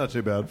 That's not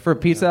too bad. For a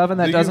pizza oven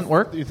that doesn't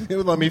work? Do you think they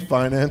would let me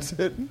finance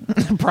it?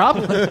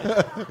 Probably.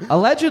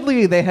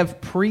 Allegedly, they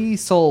have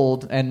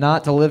pre-sold and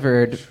not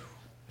delivered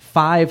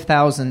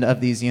 5,000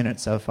 of these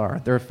units so far.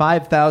 There are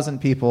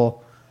 5,000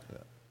 people.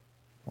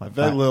 I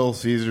bet Little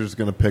Caesar's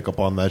going to pick up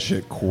on that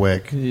shit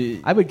quick.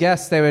 I would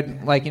guess they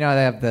would, like, they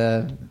have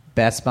the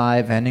Best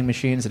Buy vending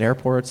machines at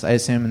airports, I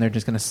assume, and they're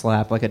just going to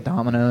slap, like, a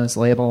Domino's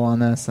label on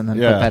this and then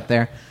put that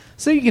there.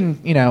 So you can,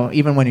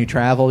 even when you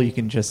travel, you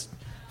can just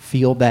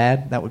feel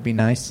bad. That would be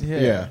nice.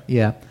 Yeah.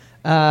 Yeah.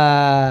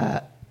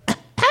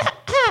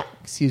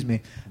 Excuse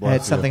me. I had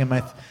Bless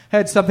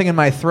something in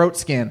my throat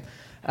skin.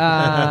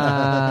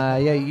 Yeah,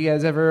 you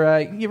guys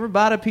ever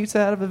bought a pizza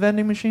out of a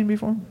vending machine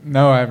before?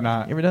 No, I have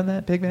not. You ever done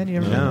that, Big Man? You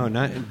ever? No,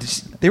 not.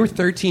 They were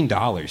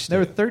 $13. They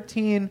were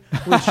 13,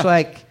 which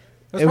like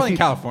That's probably in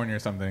California or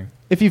something.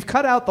 if you've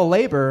cut out the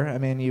labor, I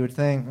mean, you would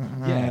think.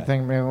 I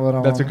think maybe a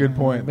little. That's a good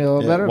point. Maybe a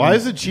little better. Why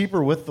is it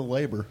cheaper with the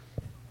labor?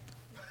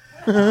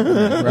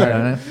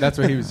 Right. That's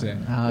what he was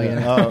saying. Oh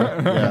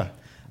yeah.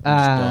 Oh, yeah.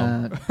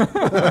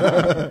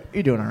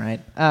 You're doing all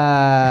right.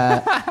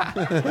 I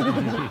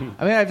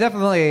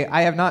mean,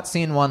 I have not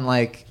seen one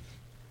like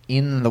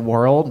in the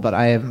world, but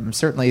I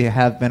certainly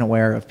have been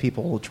aware of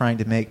people trying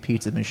to make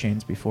pizza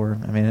machines before.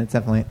 I mean, it's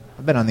definitely.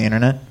 I've been on the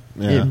internet.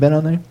 Yeah. You've been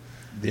on there.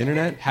 The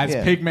internet? Has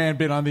Yeah. Pigman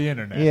been on the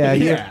internet? Yeah,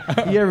 you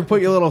ever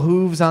put your little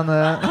hooves on the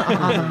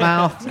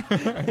mouth? You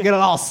get it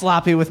all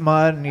sloppy with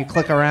mud, and you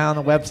click around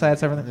the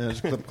websites, everything. Yeah,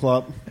 just clip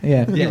clop.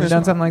 Yeah, you ever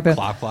done something like that?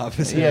 Plop, plop.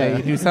 Yeah,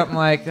 you do something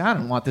like, I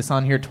don't want this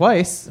on here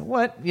twice.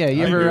 What? Yeah,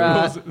 you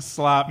ever?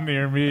 Slop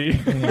near me.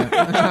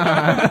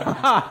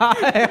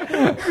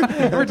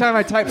 Every time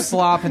I type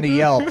slop into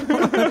Yelp,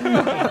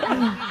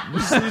 You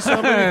see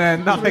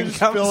somebody nothing just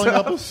comes filling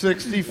up a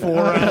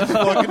 64-ounce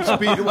fucking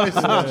Speedway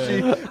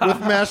slushy with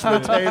mashed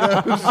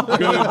potatoes.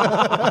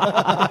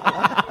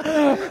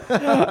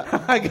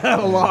 I got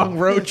a long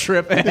road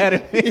trip ahead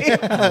of me.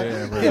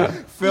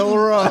 Fill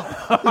her up.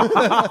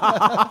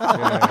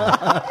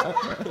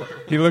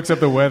 He looks up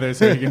the weather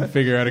so he can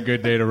figure out a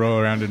good day to roll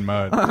around in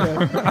mud.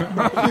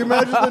 Can you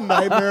imagine the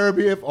nightmare it'd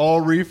be if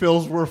all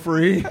refills were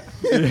free?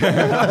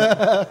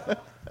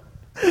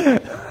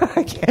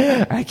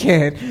 I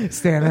can't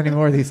stand any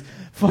more of these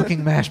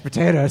fucking mashed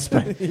potatoes,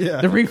 but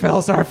the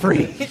refills are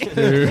free.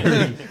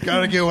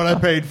 Gotta get what I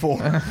paid for.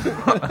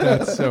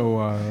 That's so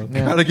wild.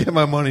 Gotta get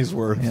my money's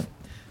worth.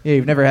 Yeah,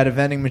 you've never had a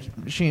vending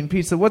machine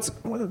pizza. What's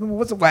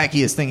the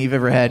wackiest thing you've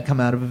ever had come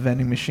out of a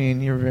vending machine?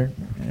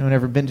 Anyone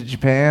ever been to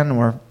Japan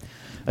or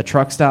a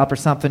truck stop or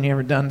something? You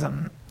ever done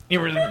something? You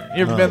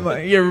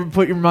ever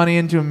put your money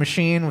into a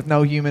machine with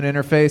no human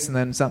interface and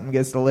then something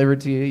gets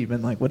delivered to you? You've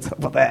been like, what's up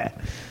with that?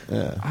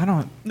 Yeah. I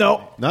don't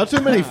know. Not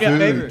too many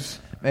foods.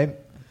 Maybe.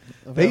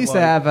 They used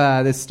to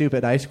have this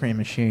stupid ice cream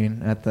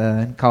machine at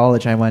the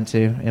college I went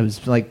to. It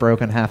was like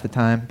broken half the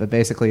time, but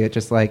basically it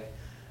just like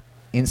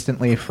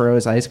instantly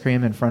froze ice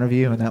cream in front of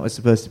you, and that was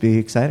supposed to be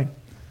exciting.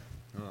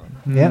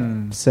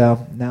 Yeah.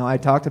 So now I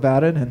talked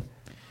about it, and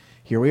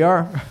here we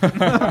are.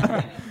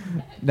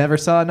 Never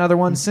saw another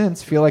one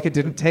since. Feel like it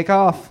didn't take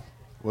off.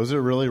 Was it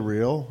really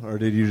real, or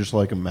did you just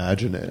like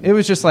imagine it? It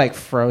was just like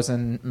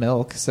frozen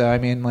milk. So I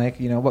mean, like,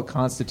 what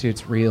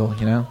constitutes real?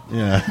 Yeah.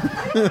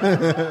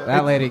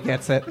 That lady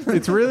gets it.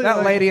 It's really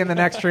that lady in the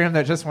next room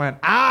that just went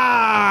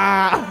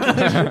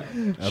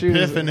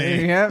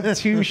Epiphany. Yeah,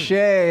 touche.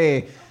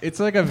 It's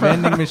like a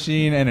vending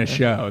machine and a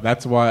show.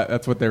 That's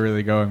what they're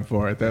really going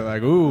for. They're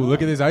like, ooh,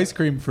 look at this ice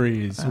cream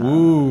freeze.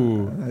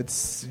 Ooh.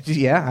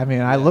 I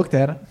mean, I looked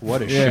at it.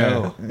 What a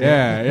show.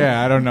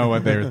 Yeah. I don't know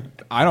what they're.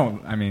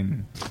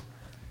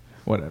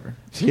 Whatever.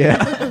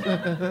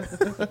 Yeah.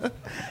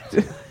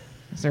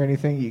 Is there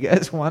anything you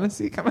guys want to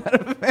see come out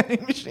of a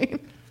vending machine?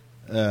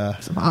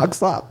 Some hog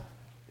slop.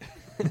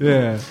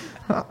 Yeah.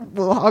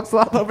 Little hog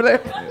slop over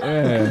there.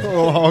 Yeah.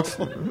 Little hog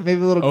slop.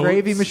 Maybe a little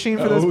gravy machine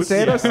for those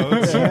potatoes.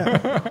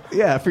 Yeah, oats.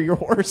 Yeah, for your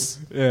horse.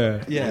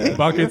 Yeah. Yeah.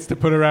 Buckets to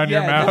put around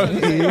your mouth.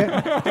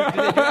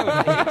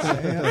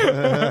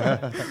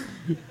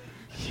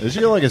 They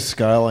should get like a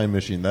Skyline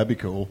machine. That'd be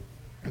cool.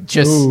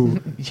 Just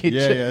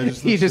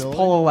just you just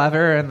pull a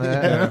lever and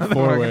the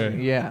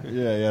four-way. Yeah.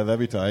 Yeah, that'd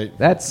be tight.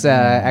 That's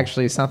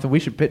actually something we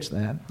should pitch.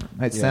 That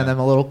might send them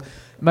a little.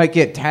 Might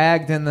get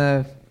tagged in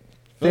the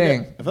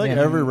thing. I feel like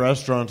every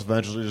restaurant's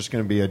eventually just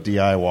going to be a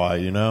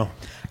DIY, you know?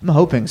 I'm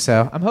hoping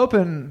so. I'm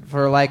hoping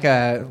for like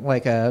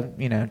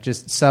a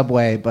just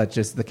Subway, but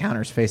just the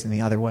counters facing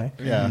the other way.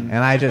 Yeah. And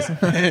I just and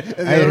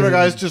the other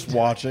guy's just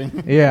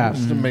watching. Yeah.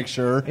 Just to make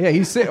sure. Yeah,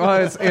 you see.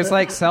 Well, it's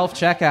like self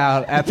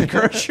checkout at the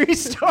grocery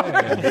store,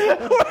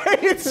 where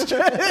it's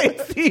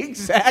the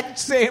exact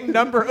same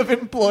number of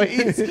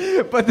employees,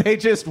 but they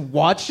just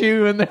watch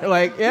you and they're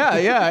like,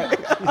 yeah.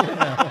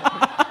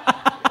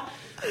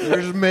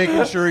 They're just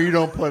making sure you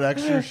don't put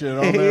extra shit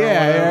on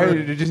there.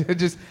 Yeah.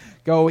 Just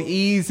go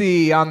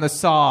easy on the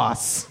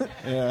sauce.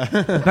 Yeah.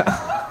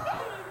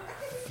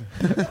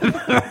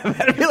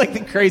 That'd be like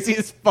the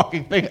craziest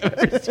fucking thing I've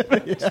ever seen.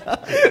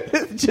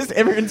 Yeah. Just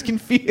everyone's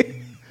confused.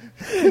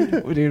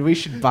 Dude, we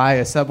should buy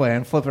a Subway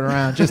and flip it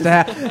around just to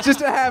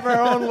have our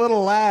own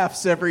little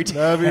laughs every time.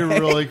 That'd be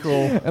really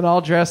cool. And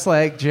I'll dress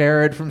like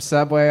Jared from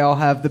Subway. I'll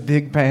have the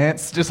big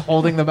pants, just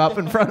holding them up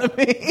in front of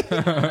me.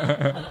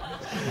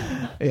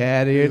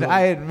 Yeah, dude.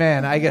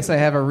 I guess I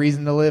have a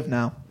reason to live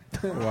now.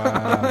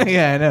 Wow.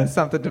 Yeah, I know.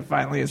 Something to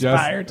finally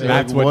aspire to.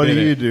 That's what do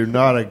did you it. do?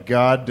 Not a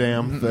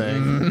goddamn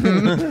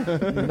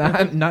thing.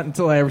 Not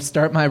until I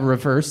start my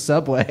reverse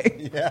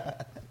Subway.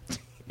 Yeah.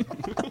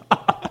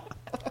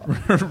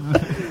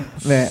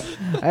 Man,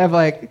 I have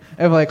like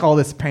all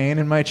this pain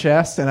in my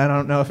chest, and I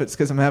don't know if it's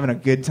because I'm having a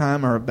good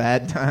time or a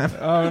bad time.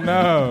 Oh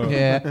no.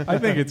 Yeah. I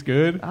think it's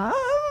good.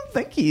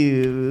 Thank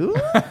you.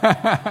 All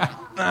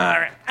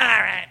right.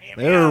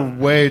 They're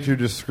way too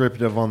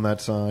descriptive on that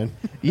sign.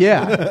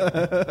 Yeah,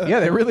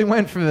 they really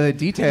went for the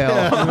detail.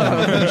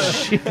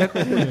 Shit. You got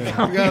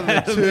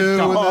the two,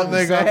 and then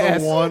they got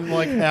the one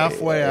like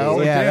halfway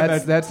out. Yeah,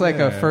 that's like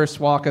a first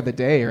walk of the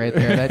day right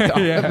there. That dog,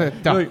 Yeah.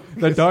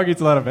 The dog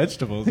eats a lot of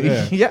vegetables.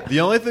 Yeah. Yeah.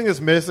 The only thing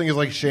that's missing is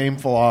like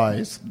shameful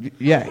eyes.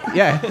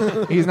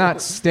 Yeah. He's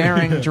not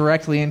staring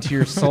directly into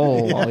your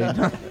soul while you.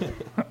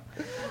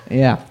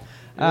 Yeah.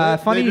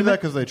 Funny They do you that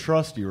because they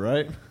trust you,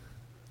 right?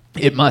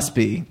 It must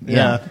be.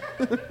 Yeah.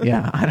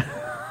 Yeah.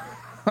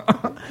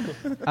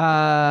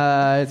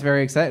 It's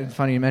very exciting.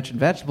 Funny you mentioned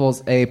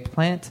vegetables. A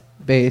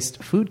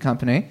plant-based food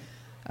company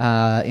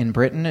in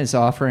Britain is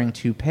offering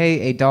to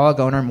pay a dog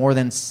owner more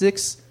than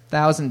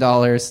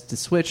 $6,000 to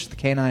switch the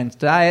canine's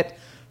diet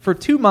for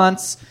 2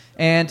 months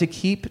and to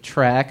keep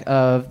track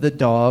of the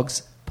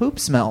dog's poop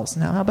smells.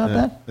 Now, how about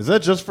that? Is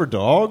that just for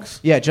dogs?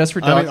 Yeah, just for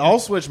dogs. I mean, I'll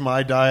switch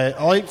my diet.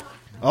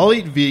 I'll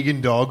eat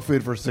vegan dog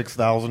food for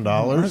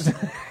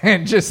 $6,000.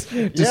 And just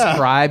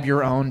describe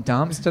your own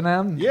dumps to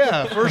them?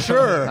 Yeah, for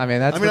sure. I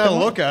mean, I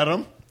look at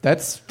them.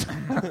 That's.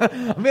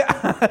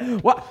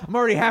 Well, I'm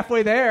already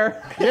halfway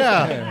there.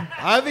 Yeah,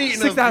 I've eaten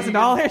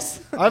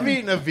 $6,000. I've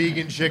eaten a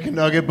vegan chicken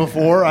nugget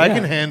before. I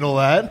can handle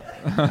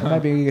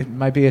that.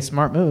 Might be a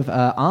smart move.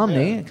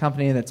 Omni, a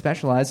company that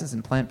specializes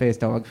in plant-based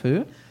dog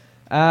food,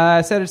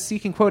 said it's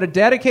seeking, quote, a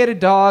dedicated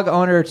dog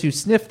owner to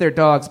sniff their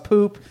dog's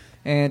poop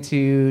and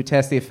to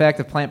test the effect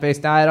of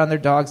plant-based diet on their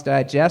dog's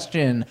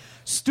digestion,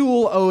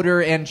 stool odor,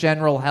 and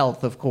general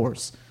health, of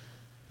course.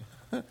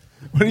 What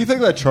do you think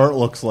that chart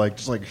looks like?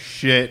 Just like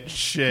shit.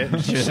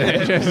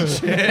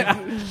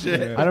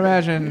 I'd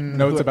imagine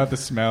Notes about the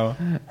smell.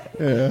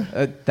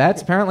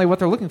 that's apparently what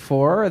they're looking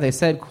for. They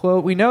said,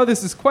 quote, we know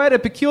this is quite a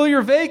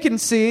peculiar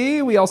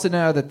vacancy. We also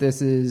know that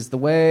this is the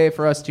way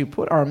for us to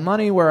put our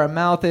money where our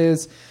mouth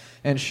is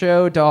and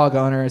show dog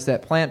owners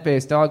that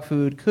plant-based dog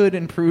food could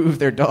improve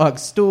their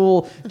dog's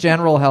stool,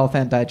 general health,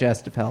 and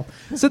digestive health.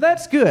 So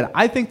that's good.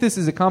 I think this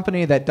is a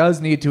company that does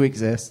need to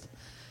exist.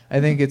 I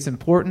think it's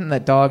important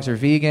that dogs are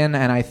vegan,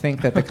 and I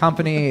think that the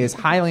company is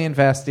highly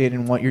invested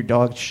in what your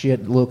dog's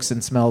shit looks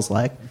and smells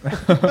like.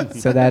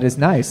 So that is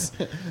nice.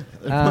 They're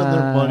putting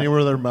their money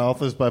where their mouth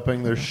is by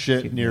putting their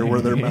shit near where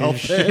their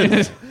mouth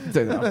is.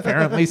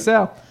 Apparently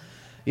so.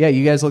 Yeah,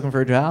 you guys looking for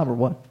a job or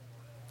what?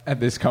 At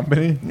this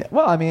company?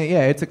 Well, I mean,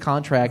 yeah, it's a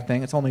contract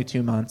thing. It's only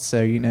 2 months,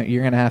 so you're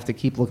going to have to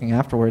keep looking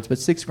afterwards. But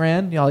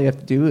 $6,000, all you have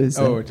to do is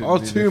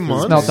 2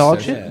 months. Smell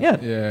dog shit.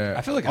 Yeah.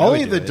 I feel like I'll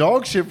eat the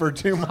dog shit for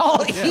 2 months.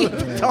 I'll eat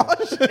dog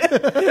shit.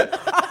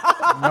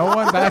 No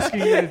one's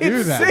asking you to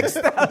do that.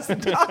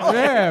 $6,000.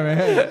 Yeah,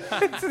 man.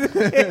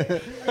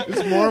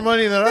 It's more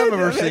money than I've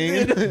ever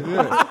seen.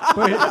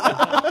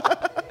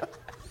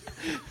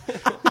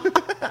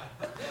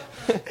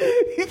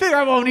 You think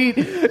I won't eat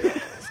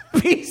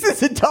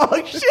pieces of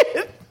dog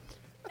shit?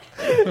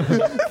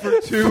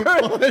 for 2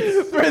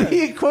 months. For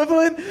the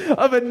equivalent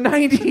of a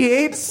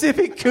 98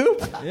 Civic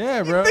Coupe?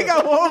 Yeah, bro. You think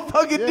I won't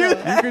fucking do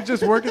that? You could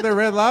just work at the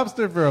Red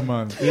Lobster for a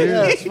month, dude.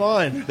 Yeah, it's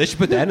fine. They should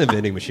put that in a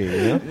vending machine, you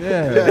know?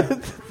 Yeah.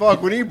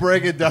 Fuck, when you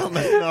break it down,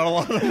 that's not a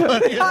lot of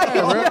money.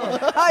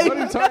 What are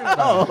you talking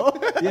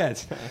about? Yeah,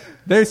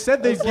 They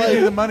said they'd give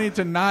you the money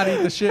to not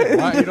eat the shit.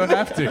 Why? You don't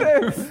have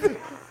to.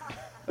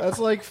 That's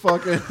like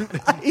fucking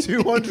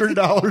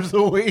 $200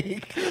 a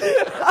week.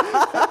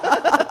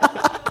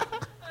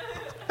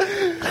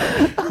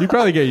 You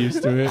probably get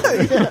used to it.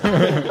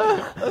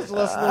 That's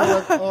less than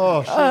like,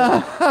 oh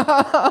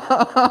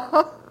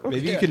shit.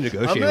 Maybe you can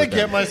negotiate. I'm gonna with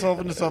get them. myself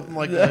into something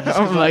like that just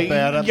 'cause I'm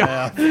bad at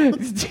math.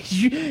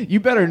 You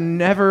better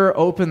never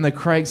open the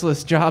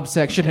Craigslist job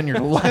section in your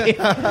life.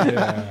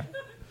 Yeah.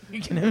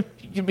 You can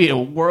be in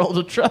a world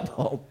of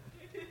trouble.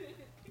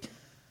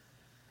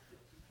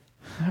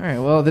 All right.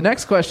 Well, the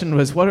next question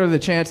was, what are the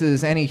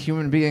chances any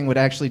human being would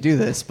actually do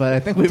this? But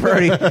I think we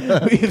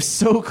have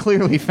so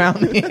clearly found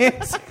the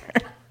answer.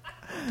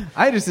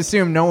 I just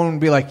assumed no one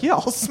would be like, yeah,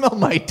 I'll smell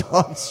my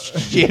dog's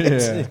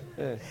shit.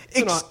 Yeah.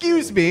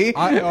 Excuse me.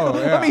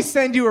 Let me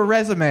send you a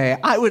resume.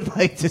 I would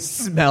like to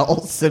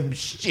smell some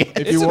shit.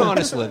 It's an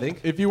honest living.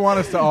 If you want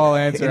us to all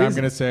answer, It I'm is-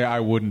 going to say I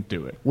wouldn't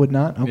do it. Would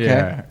not? Okay.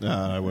 Yeah. No,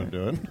 I wouldn't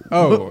do it.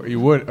 Oh, you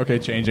would? Okay,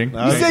 changing.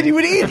 You said you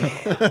would eat it.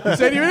 You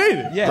said you would eat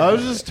it. Yeah. I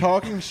was just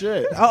talking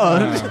shit.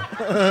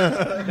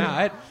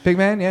 Big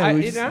man, yeah.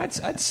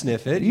 I'd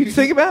sniff it. You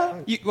think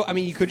about it? Well, I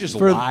mean, you could just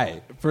For,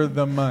 lie. for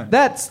the month.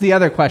 That's the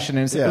other question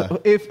is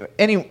if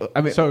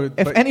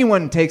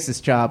anyone takes this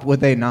job, would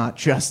they not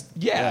just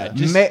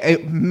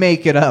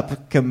make it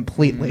up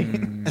completely?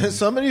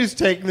 Somebody who's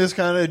taking this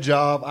kind of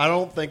job, I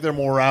don't think their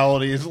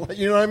morality is,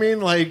 you know what I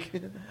mean? Like,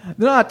 They're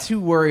not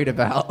too worried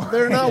about.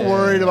 they're not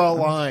worried about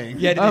lying.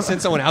 Yeah, did they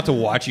send someone out to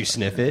watch you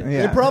sniff it?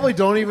 They probably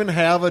don't even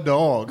have a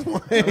dog.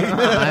 If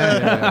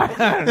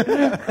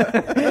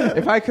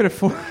I could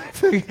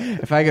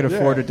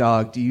afford a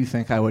dog, do you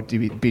think I would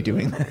be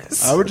doing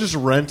this? I would just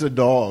rent a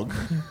dog.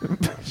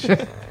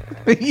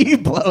 You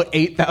blow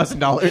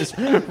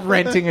 $8,000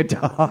 renting a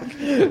dog.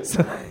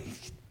 So,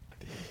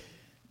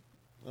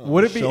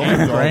 Would it be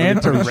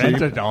 $8,000 to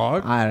rent a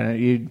dog? I don't know.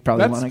 You'd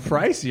probably That's want to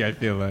pricey, I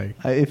feel like.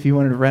 If you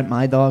wanted to rent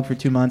my dog for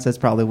 2 months, that's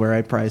probably where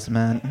I'd price him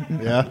at.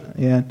 Yeah.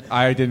 Yeah.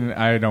 I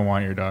don't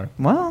want your dog.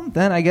 Well,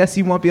 then I guess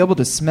you won't be able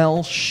to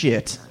smell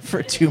shit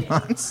for 2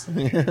 months.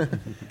 And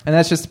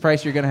that's just the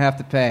price you're going to have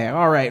to pay.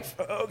 All right,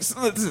 folks.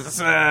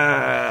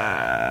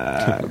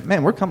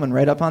 Man, we're coming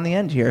right up on the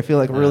end here. I feel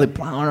like we're really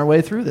plowing our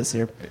way through this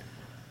here.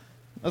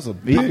 That's a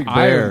big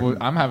bear.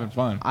 I'm having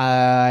fun.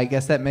 I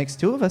guess that makes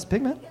two of us,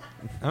 Pigman.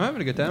 I'm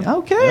having a good time.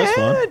 Okay, That's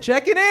fun.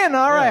 checking in.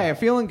 All right,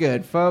 feeling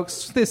good,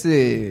 folks. This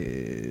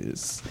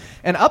is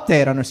an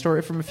update on a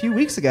story from a few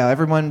weeks ago.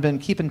 Everyone been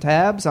keeping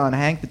tabs on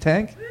Hank the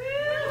Tank? Of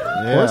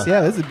course,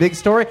 yeah, this is a big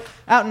story.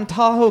 Out in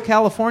Tahoe,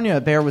 California,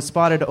 a bear was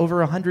spotted over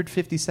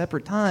 150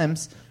 separate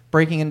times,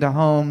 breaking into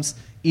homes,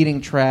 eating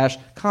trash,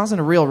 causing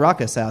a real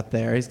ruckus out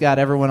there. He's got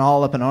everyone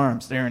all up in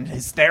arms. They're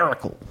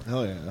hysterical.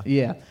 Hell yeah.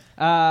 Yeah.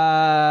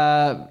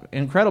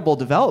 Incredible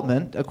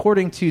development.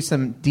 According to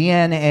some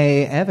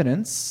DNA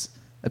evidence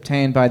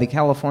obtained by the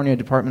California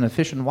Department of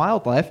Fish and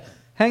Wildlife,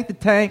 Hank the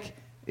Tank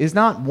is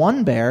not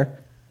one bear,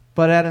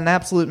 but at an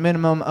absolute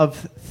minimum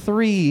of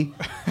 3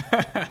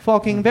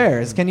 fucking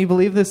bears. Can you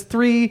believe this?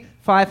 3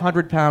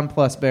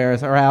 500-pound-plus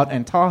bears are out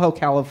in Tahoe,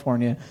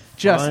 California.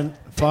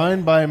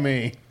 Fine by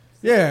me.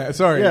 Yeah,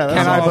 sorry. Yeah, Can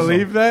that's I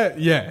believe that?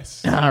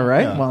 Yes. All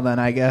right. Yeah. Well, then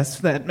I guess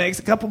that makes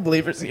a couple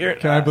believers here.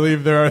 Can I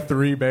believe there are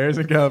 3 bears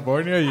in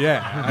California?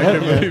 Yeah, I can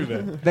believe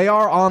that. They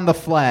are on the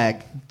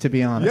flag, to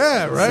be honest.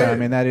 Yeah, right. So, I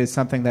mean, that is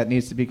something that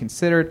needs to be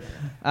considered.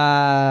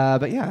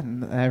 But yeah,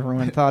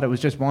 everyone thought it was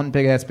just one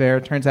big-ass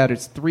bear. Turns out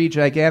it's 3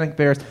 gigantic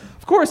bears.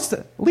 Of course,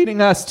 leading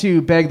us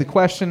to beg the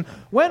question,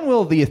 when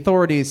will the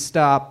authorities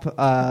stop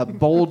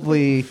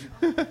boldly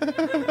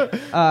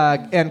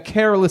and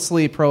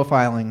carelessly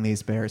profiling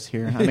these bears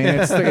here? I mean,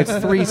 it's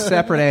 3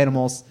 separate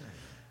animals.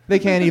 They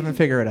can't even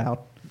figure it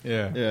out.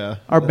 Yeah.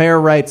 Are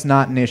bear rights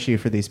not an issue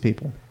for these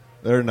people?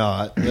 They're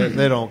not.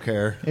 They don't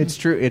care. It's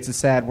true. It's a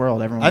sad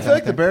world. Everyone. I feel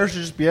like the bears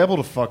should just be able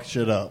to fuck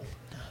shit up.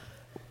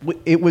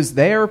 It was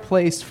their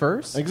place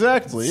first.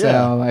 Exactly, So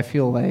yeah. I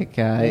feel like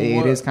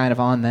it is kind of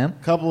on them.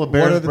 A couple of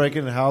bears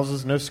breaking into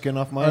houses, no skin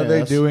off my ass. Are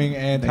they doing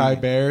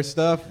anti-bear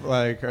stuff?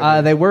 Like,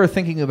 They were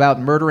thinking about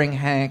murdering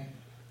Hank.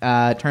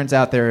 Turns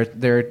out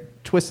they're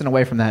twisting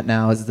away from that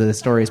now as the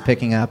story is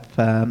picking up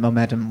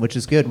momentum, which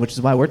is good, which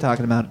is why we're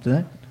talking about it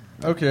today.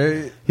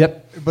 Okay.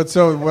 Yep. But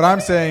so what I'm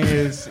saying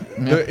is,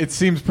 it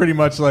seems pretty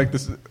much like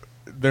this.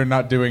 They're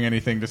not doing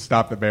anything to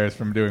stop the bears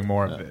from doing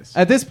more of this.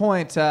 At this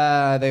point,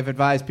 they've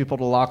advised people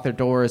to lock their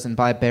doors and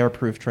buy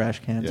bear-proof trash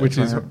cans. Which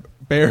is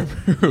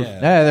bear-proof.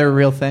 Yeah, they're a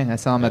real thing. I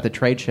saw them at the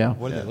trade show.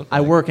 What do they look I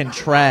like? work in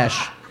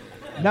trash.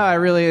 No,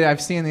 I've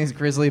seen these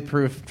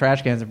grizzly-proof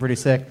trash cans. They're pretty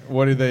sick.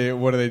 What do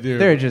they do?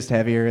 They're just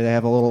heavier. They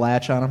have a little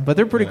latch on them, but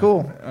they're pretty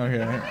cool. Okay.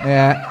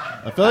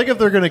 Yeah. I feel like if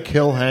they're going to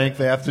kill Hank,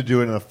 they have to do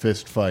it in a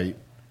fist fight.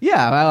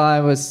 Yeah,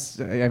 well,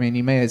 I mean,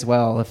 you may as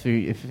well if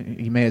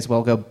you may as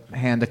well go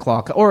hand to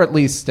claw, or at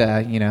least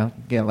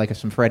get like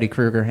some Freddy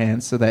Krueger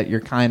hands, so that you're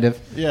kind of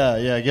get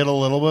a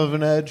little bit of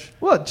an edge.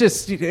 Well,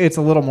 just it's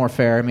a little more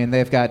fair. I mean,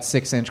 they've got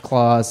 6-inch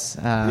claws,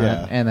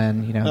 and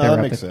then that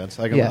makes sense.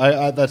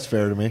 That's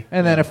fair to me.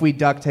 And then if we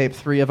duct tape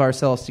 3 of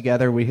ourselves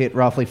together, we hit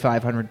roughly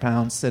 500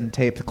 pounds and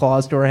tape the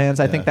claws to our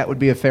hands. I think that would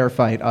be a fair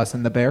fight, us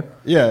and the bear.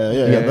 Yeah.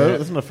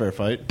 That's not a fair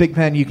fight. Big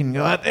Pen, you can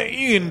go out there,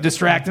 you can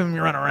distract him,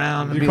 you run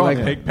around, and You be call like,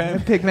 him Pigpen?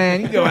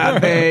 Pigman, you go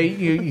out there,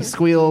 you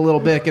squeal a little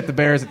bit, get the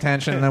bear's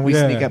attention, and then we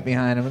sneak up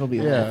behind him. It'll be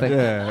a little thing.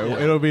 Yeah,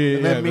 it'll be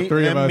the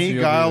three of us. Me,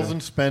 Giles,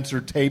 and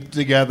Spencer taped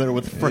together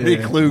with Freddy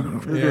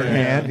Krueger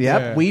hand.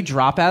 Yep, we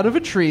drop out of a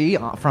tree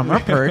from our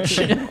perch,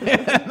 and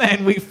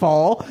then we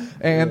fall,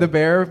 and the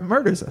bear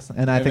murders us.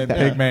 And I think that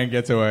Pigman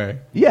gets away.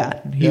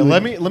 Yeah,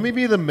 let me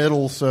be the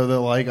middle so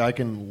that I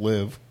can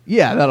live.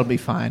 Yeah, that'll be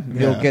fine.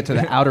 You'll get to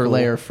the outer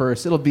layer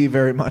first. It'll be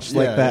very much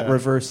like that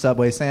reverse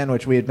Subway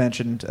sandwich we had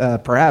mentioned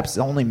perhaps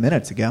only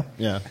minutes ago.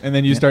 Yeah, and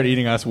then you start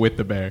eating us with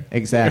the bear.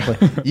 Exactly.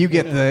 You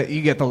get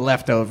the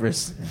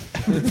leftovers.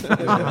 What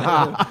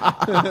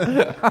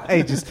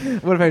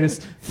if I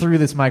just threw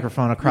this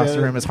microphone across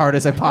the room as hard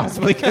as I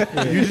possibly could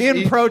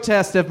in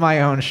protest of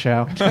my own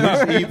show?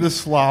 Just eat the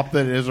slop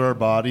that is our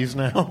bodies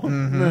now.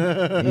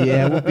 Mm-hmm.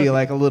 Yeah, we'll be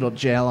like a little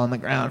gel on the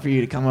ground for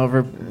you to come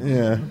over.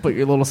 Yeah, put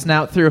your little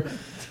snout through.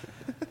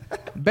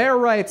 Bear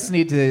rights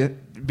need to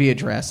be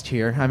addressed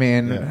here. I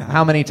mean,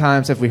 how many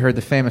times have we heard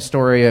the famous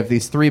story of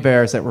these 3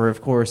 bears that were,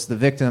 of course, the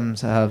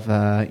victims of,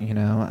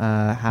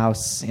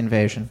 house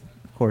invasion?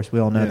 Of course, we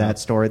all know that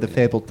story, the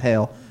fabled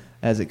tale,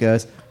 as it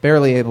goes.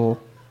 Barely.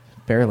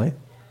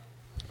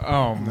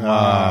 Oh,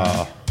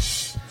 my.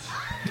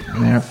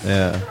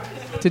 Yeah.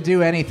 To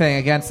do anything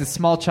against this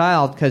small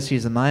child because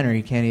she's a minor,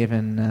 you can't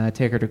even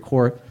take her to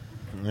court.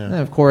 Yeah. And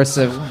of course,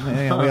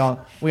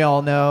 we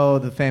all know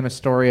the famous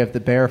story of the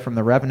bear from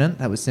The Revenant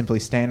that was simply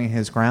standing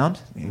his ground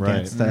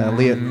against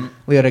Leo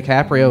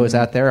DiCaprio was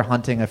out there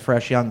hunting a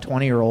fresh young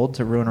 20-year-old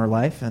to ruin her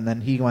life, and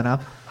then he went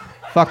up,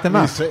 fucked him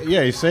up.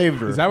 He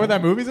saved her. Is that what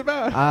that movie's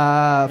about?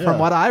 From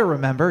what I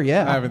remember,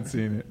 yeah. I haven't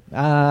seen it.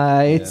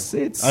 I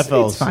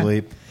fell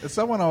asleep.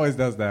 Someone always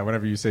does that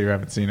whenever you say you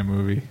haven't seen a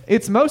movie.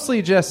 It's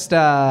mostly just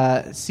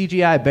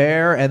CGI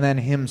bear and then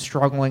him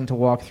struggling to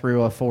walk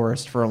through a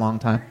forest for a long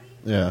time.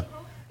 Yeah.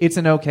 It's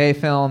an okay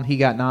film. He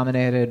got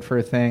nominated for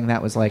a thing.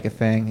 That was like a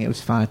thing. It was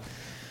fine.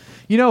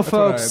 Folks.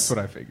 That's what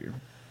I figured.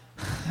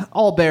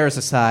 All bears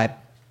aside,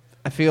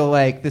 I feel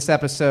like this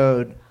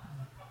episode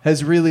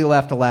has really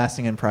left a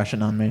lasting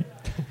impression on me.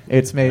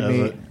 It's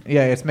made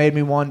it's made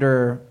me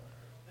wonder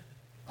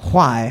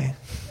why.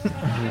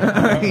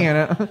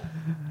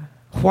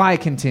 Why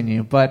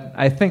continue? But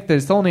I think that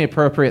it's only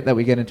appropriate that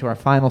we get into our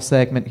final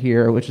segment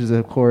here, which is,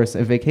 of course,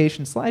 a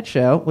vacation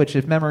slideshow, which,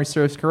 if memory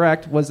serves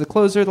correct, was the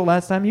closer the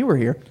last time you were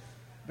here.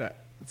 That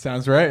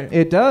sounds right.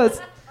 It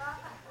does.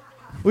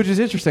 Which is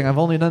interesting. I've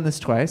only done this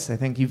twice. I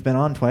think you've been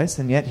on twice,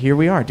 and yet here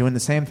we are doing the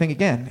same thing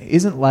again.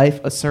 Isn't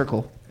life a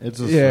circle? It's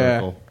a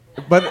circle.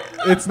 But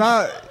it's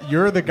not,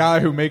 you're the guy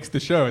who makes the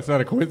show. It's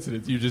not a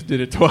coincidence. You just did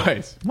it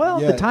twice.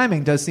 Well, the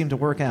timing does seem to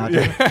work out.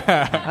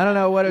 I don't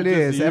know what it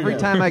is. Every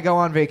time I go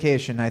on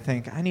vacation, I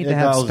think, I need to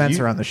have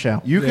Spencer on the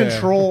show. You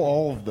control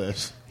all of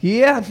this.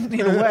 Yeah,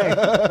 in a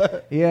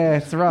way. Yeah,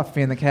 it's rough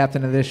being the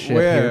captain of this ship.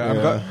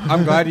 Well,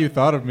 I'm glad you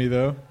thought of me,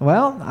 though.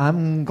 Well,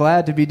 I'm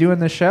glad to be doing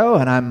the show,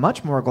 and I'm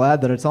much more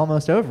glad that it's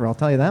almost over. I'll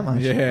tell you that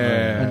much.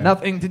 Yeah. And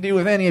nothing to do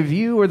with any of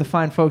you or the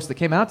fine folks that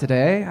came out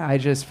today. I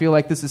just feel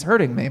like this is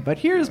hurting me. But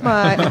here's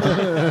my...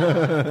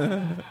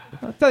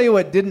 I'll tell you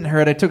what didn't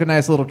hurt. I took a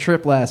nice little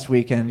trip last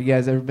weekend. You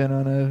guys ever been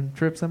on a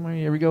trip somewhere?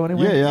 You ever go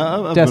anywhere? Yeah.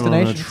 I've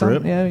Destination been on a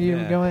trip. Yeah,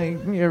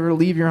 you ever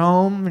leave your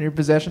home and your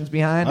possessions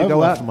behind to I've go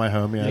left out? my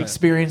home, yeah.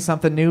 Experience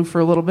something new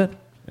for a little bit?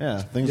 Yeah,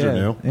 things are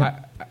new.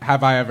 Yeah.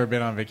 Have I ever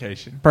been on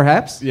vacation?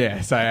 Perhaps?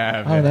 Yes, I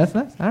have. Oh, that's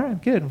nice. All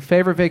right, good.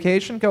 Favorite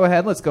vacation? Go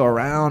ahead. Let's go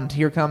around.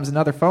 Here comes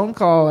another phone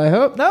call, I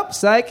hope. Nope,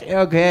 psych.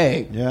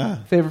 Okay. Yeah.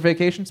 Favorite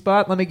vacation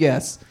spot? Let me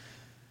guess.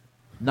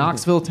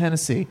 Knoxville,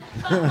 Tennessee.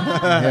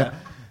 Yeah.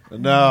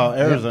 No,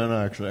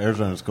 Arizona, actually.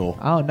 Arizona's cool.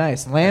 Oh,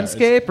 nice.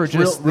 Landscape or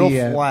just real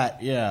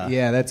flat, yeah.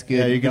 Yeah, that's good.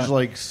 Yeah, you can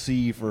just,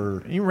 see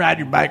for... You ride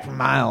your bike for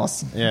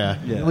miles. Yeah.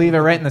 Leave it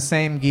right in the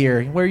same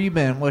gear. Where you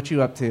been? What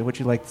you up to? What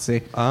you like to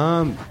see?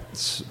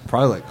 It's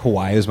probably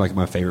Hawaii is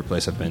my favorite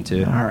place I've been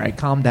to. All right,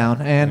 calm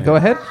down. And go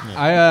ahead.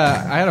 I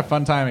had a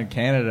fun time in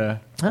Canada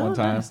one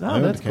time. Nice.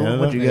 Oh, that's cool.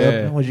 Would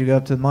you go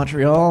up to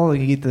Montreal?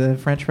 You eat the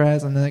French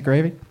fries and the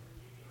gravy?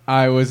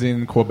 I was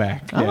in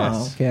Quebec,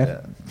 yes. Okay.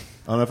 Yeah.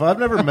 I don't know, if I've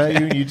never met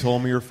you and you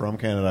told me you're from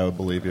Canada, I would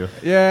believe you.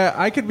 Yeah,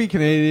 I could be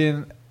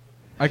Canadian.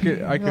 I could.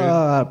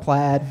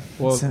 Plaid.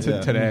 Well,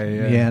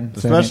 today, yeah.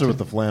 Especially with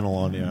the flannel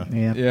on, yeah.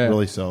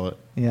 Really sell it.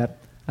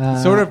 Yep.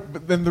 Sort of.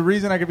 But then the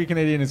reason I could be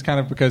Canadian is kind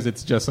of because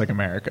it's just like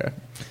America.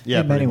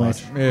 Yeah, in many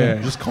ways.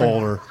 Yeah, just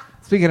colder.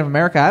 Speaking of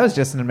America, I was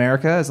just in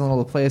America. There's a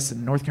little place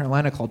in North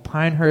Carolina called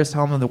Pinehurst,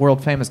 home of the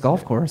world-famous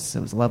golf course.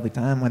 It was a lovely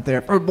time. Went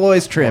there for a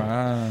boys' trip.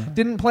 Wow.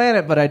 Didn't plan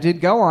it, but I did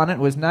go on it. It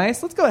was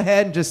nice. Let's go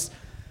ahead and just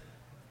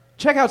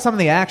check out some of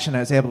the action I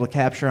was able to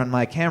capture on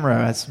my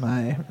camera as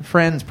my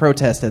friends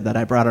protested that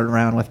I brought it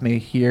around with me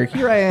here.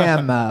 Here I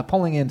am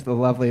pulling into the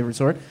lovely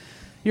resort.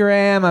 Here I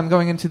am. I'm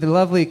going into the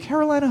lovely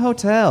Carolina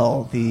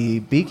Hotel, the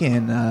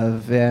beacon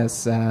of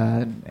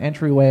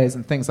entryways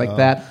and things like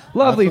that.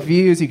 Lovely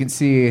views. You can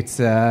see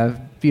it's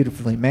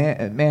beautifully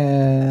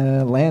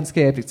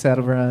landscaped,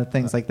 etc.,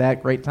 things like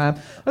that. Great time.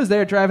 I was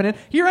there driving in.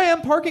 Here I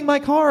am parking my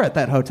car at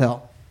that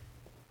hotel.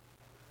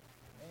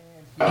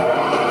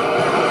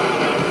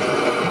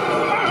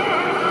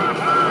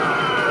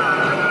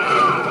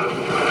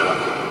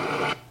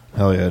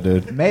 Hell yeah,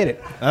 dude. Made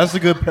it. That's a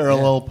good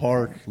parallel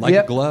park. Like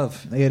a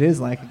glove. It is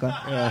like a glove.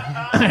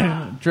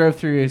 Yeah. Drove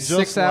through Just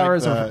 6 like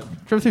hours that.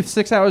 drove through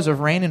 6 hours of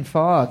rain and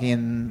fog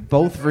in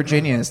both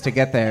Virginias to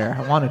get there.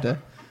 I wanted to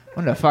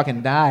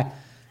fucking die.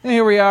 And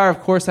here we are, of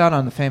course, out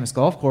on the famous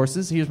golf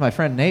courses. Here's my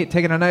friend Nate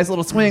taking a nice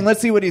little swing.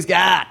 Let's see what he's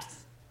got.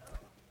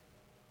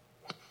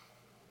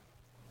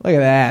 Look at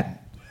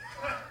that.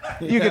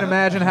 You can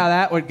imagine how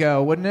that would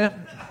go, wouldn't it?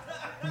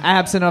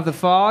 Absent of the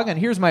fog. And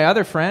here's my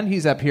other friend.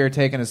 He's up here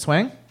taking a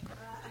swing.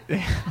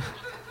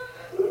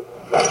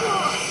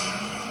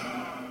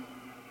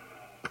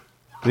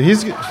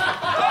 He's got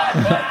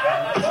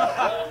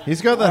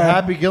the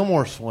Happy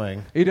Gilmore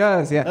swing. He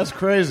does, yeah. That's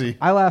crazy.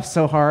 I laughed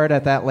so hard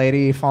at that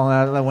lady falling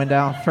out of the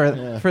window for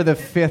the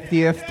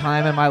 50th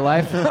time in my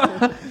life.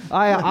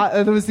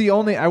 It was the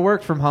only. I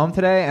worked from home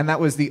today, and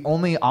that was the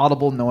only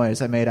audible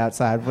noise I made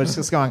outside. Was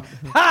just going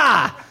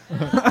ha,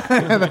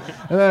 and then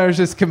I was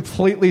just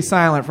completely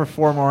silent for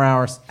 4 more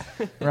hours.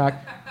 Rock.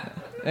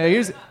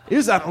 Hey,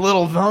 here's a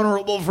little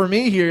vulnerable for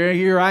me here.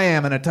 Here I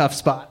am in a tough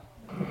spot.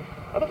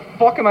 How the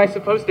fuck am I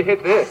supposed to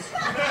hit this?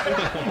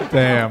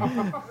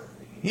 Damn.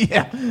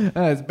 Yeah,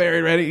 it's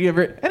buried ready.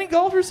 Any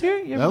golfers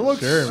here? That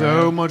looks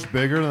so much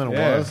bigger than it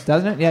was.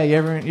 Doesn't it? Yeah, you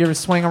ever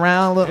swing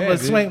around a little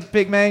swing,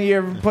 big man? You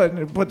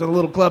ever put the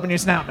little club in your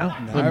snout? No.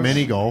 The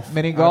mini golf.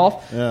 Mini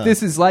golf. Yeah.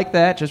 This is like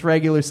that, just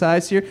regular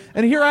size here.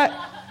 And here I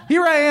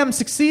am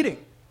succeeding.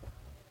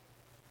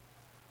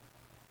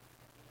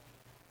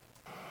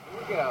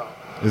 Here we go.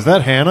 Is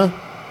that Hannah?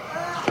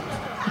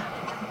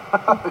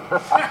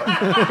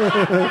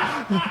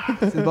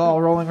 Is the ball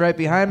rolling right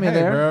behind me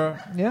there? Bro.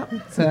 Yeah.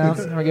 So,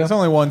 there we go. It's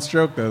only one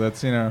stroke, though.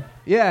 That's,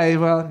 Yeah,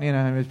 well,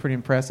 it was pretty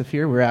impressive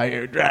here. We're out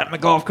here driving the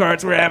golf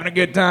carts. We're having a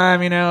good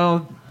time,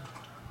 Are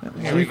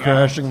we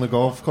crashing the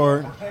golf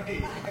cart?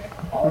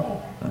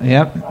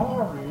 Yep.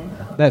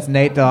 That's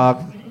Nate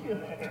Dogg.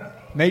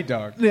 Nate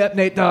Dogg. Yep,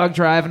 Nate Dogg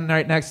driving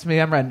right next to me.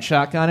 I'm riding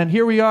shotgun. And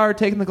here we are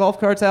taking the golf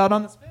carts out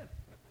on the spin.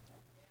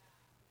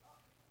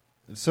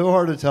 It's so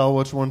hard to tell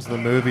which one's the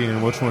movie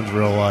and which one's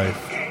real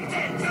life.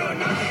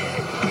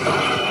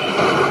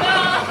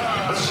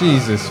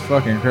 Jesus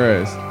fucking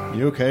Christ.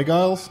 You okay,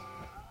 Giles?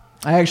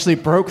 I actually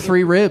broke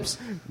 3 ribs.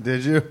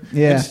 Did you?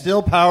 Yeah. And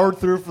still powered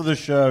through for the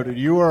show, dude.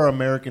 You are an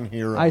American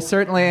hero. I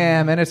certainly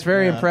am, and it's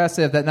very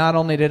impressive that not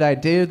only did I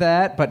do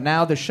that, but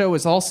now the show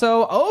is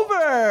also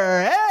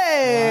over.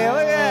 Hey, look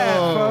at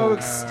that,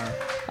 folks.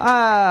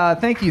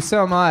 Thank you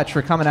so much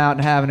for coming out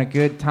and having a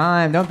good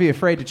time. Don't be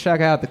afraid to check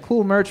out the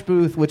cool merch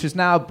booth, which is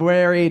now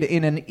buried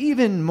in an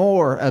even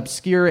more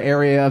obscure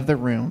area of the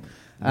room.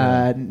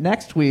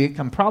 Next week,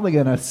 I'm probably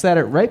going to set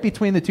it right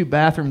between the 2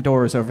 bathroom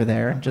doors over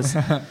there and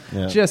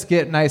just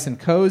get nice and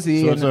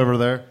cozy. So it's over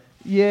there?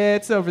 Yeah,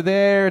 it's over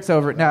there. It's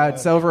over. No,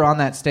 it's over on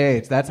that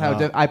stage. That's how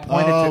I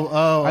pointed to.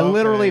 I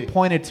literally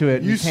pointed to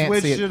it. You can't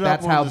switched see it. it up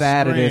That's on how the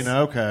bad screen. it is.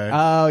 Okay.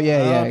 Oh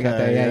yeah, I got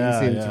that. Okay,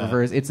 Yeah, you see it's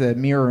reversed. It's a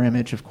mirror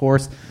image, of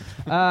course.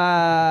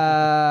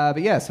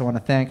 But yes, I want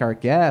to thank our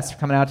guests for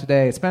coming out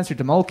today: Spencer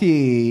DeMolke,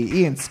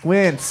 Ian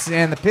Squints,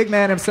 and the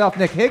Pigman himself,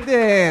 Nick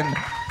Higdon.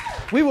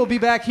 We will be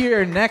back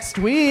here next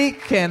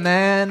week, and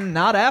then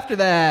not after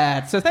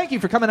that. So thank you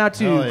for coming out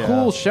to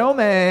Cool Show,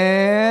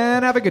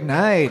 man. Have a good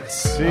night.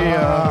 See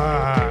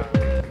ya.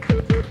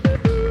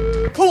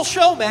 Cool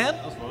show, man.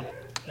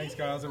 Thanks,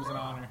 guys. It was an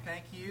honor.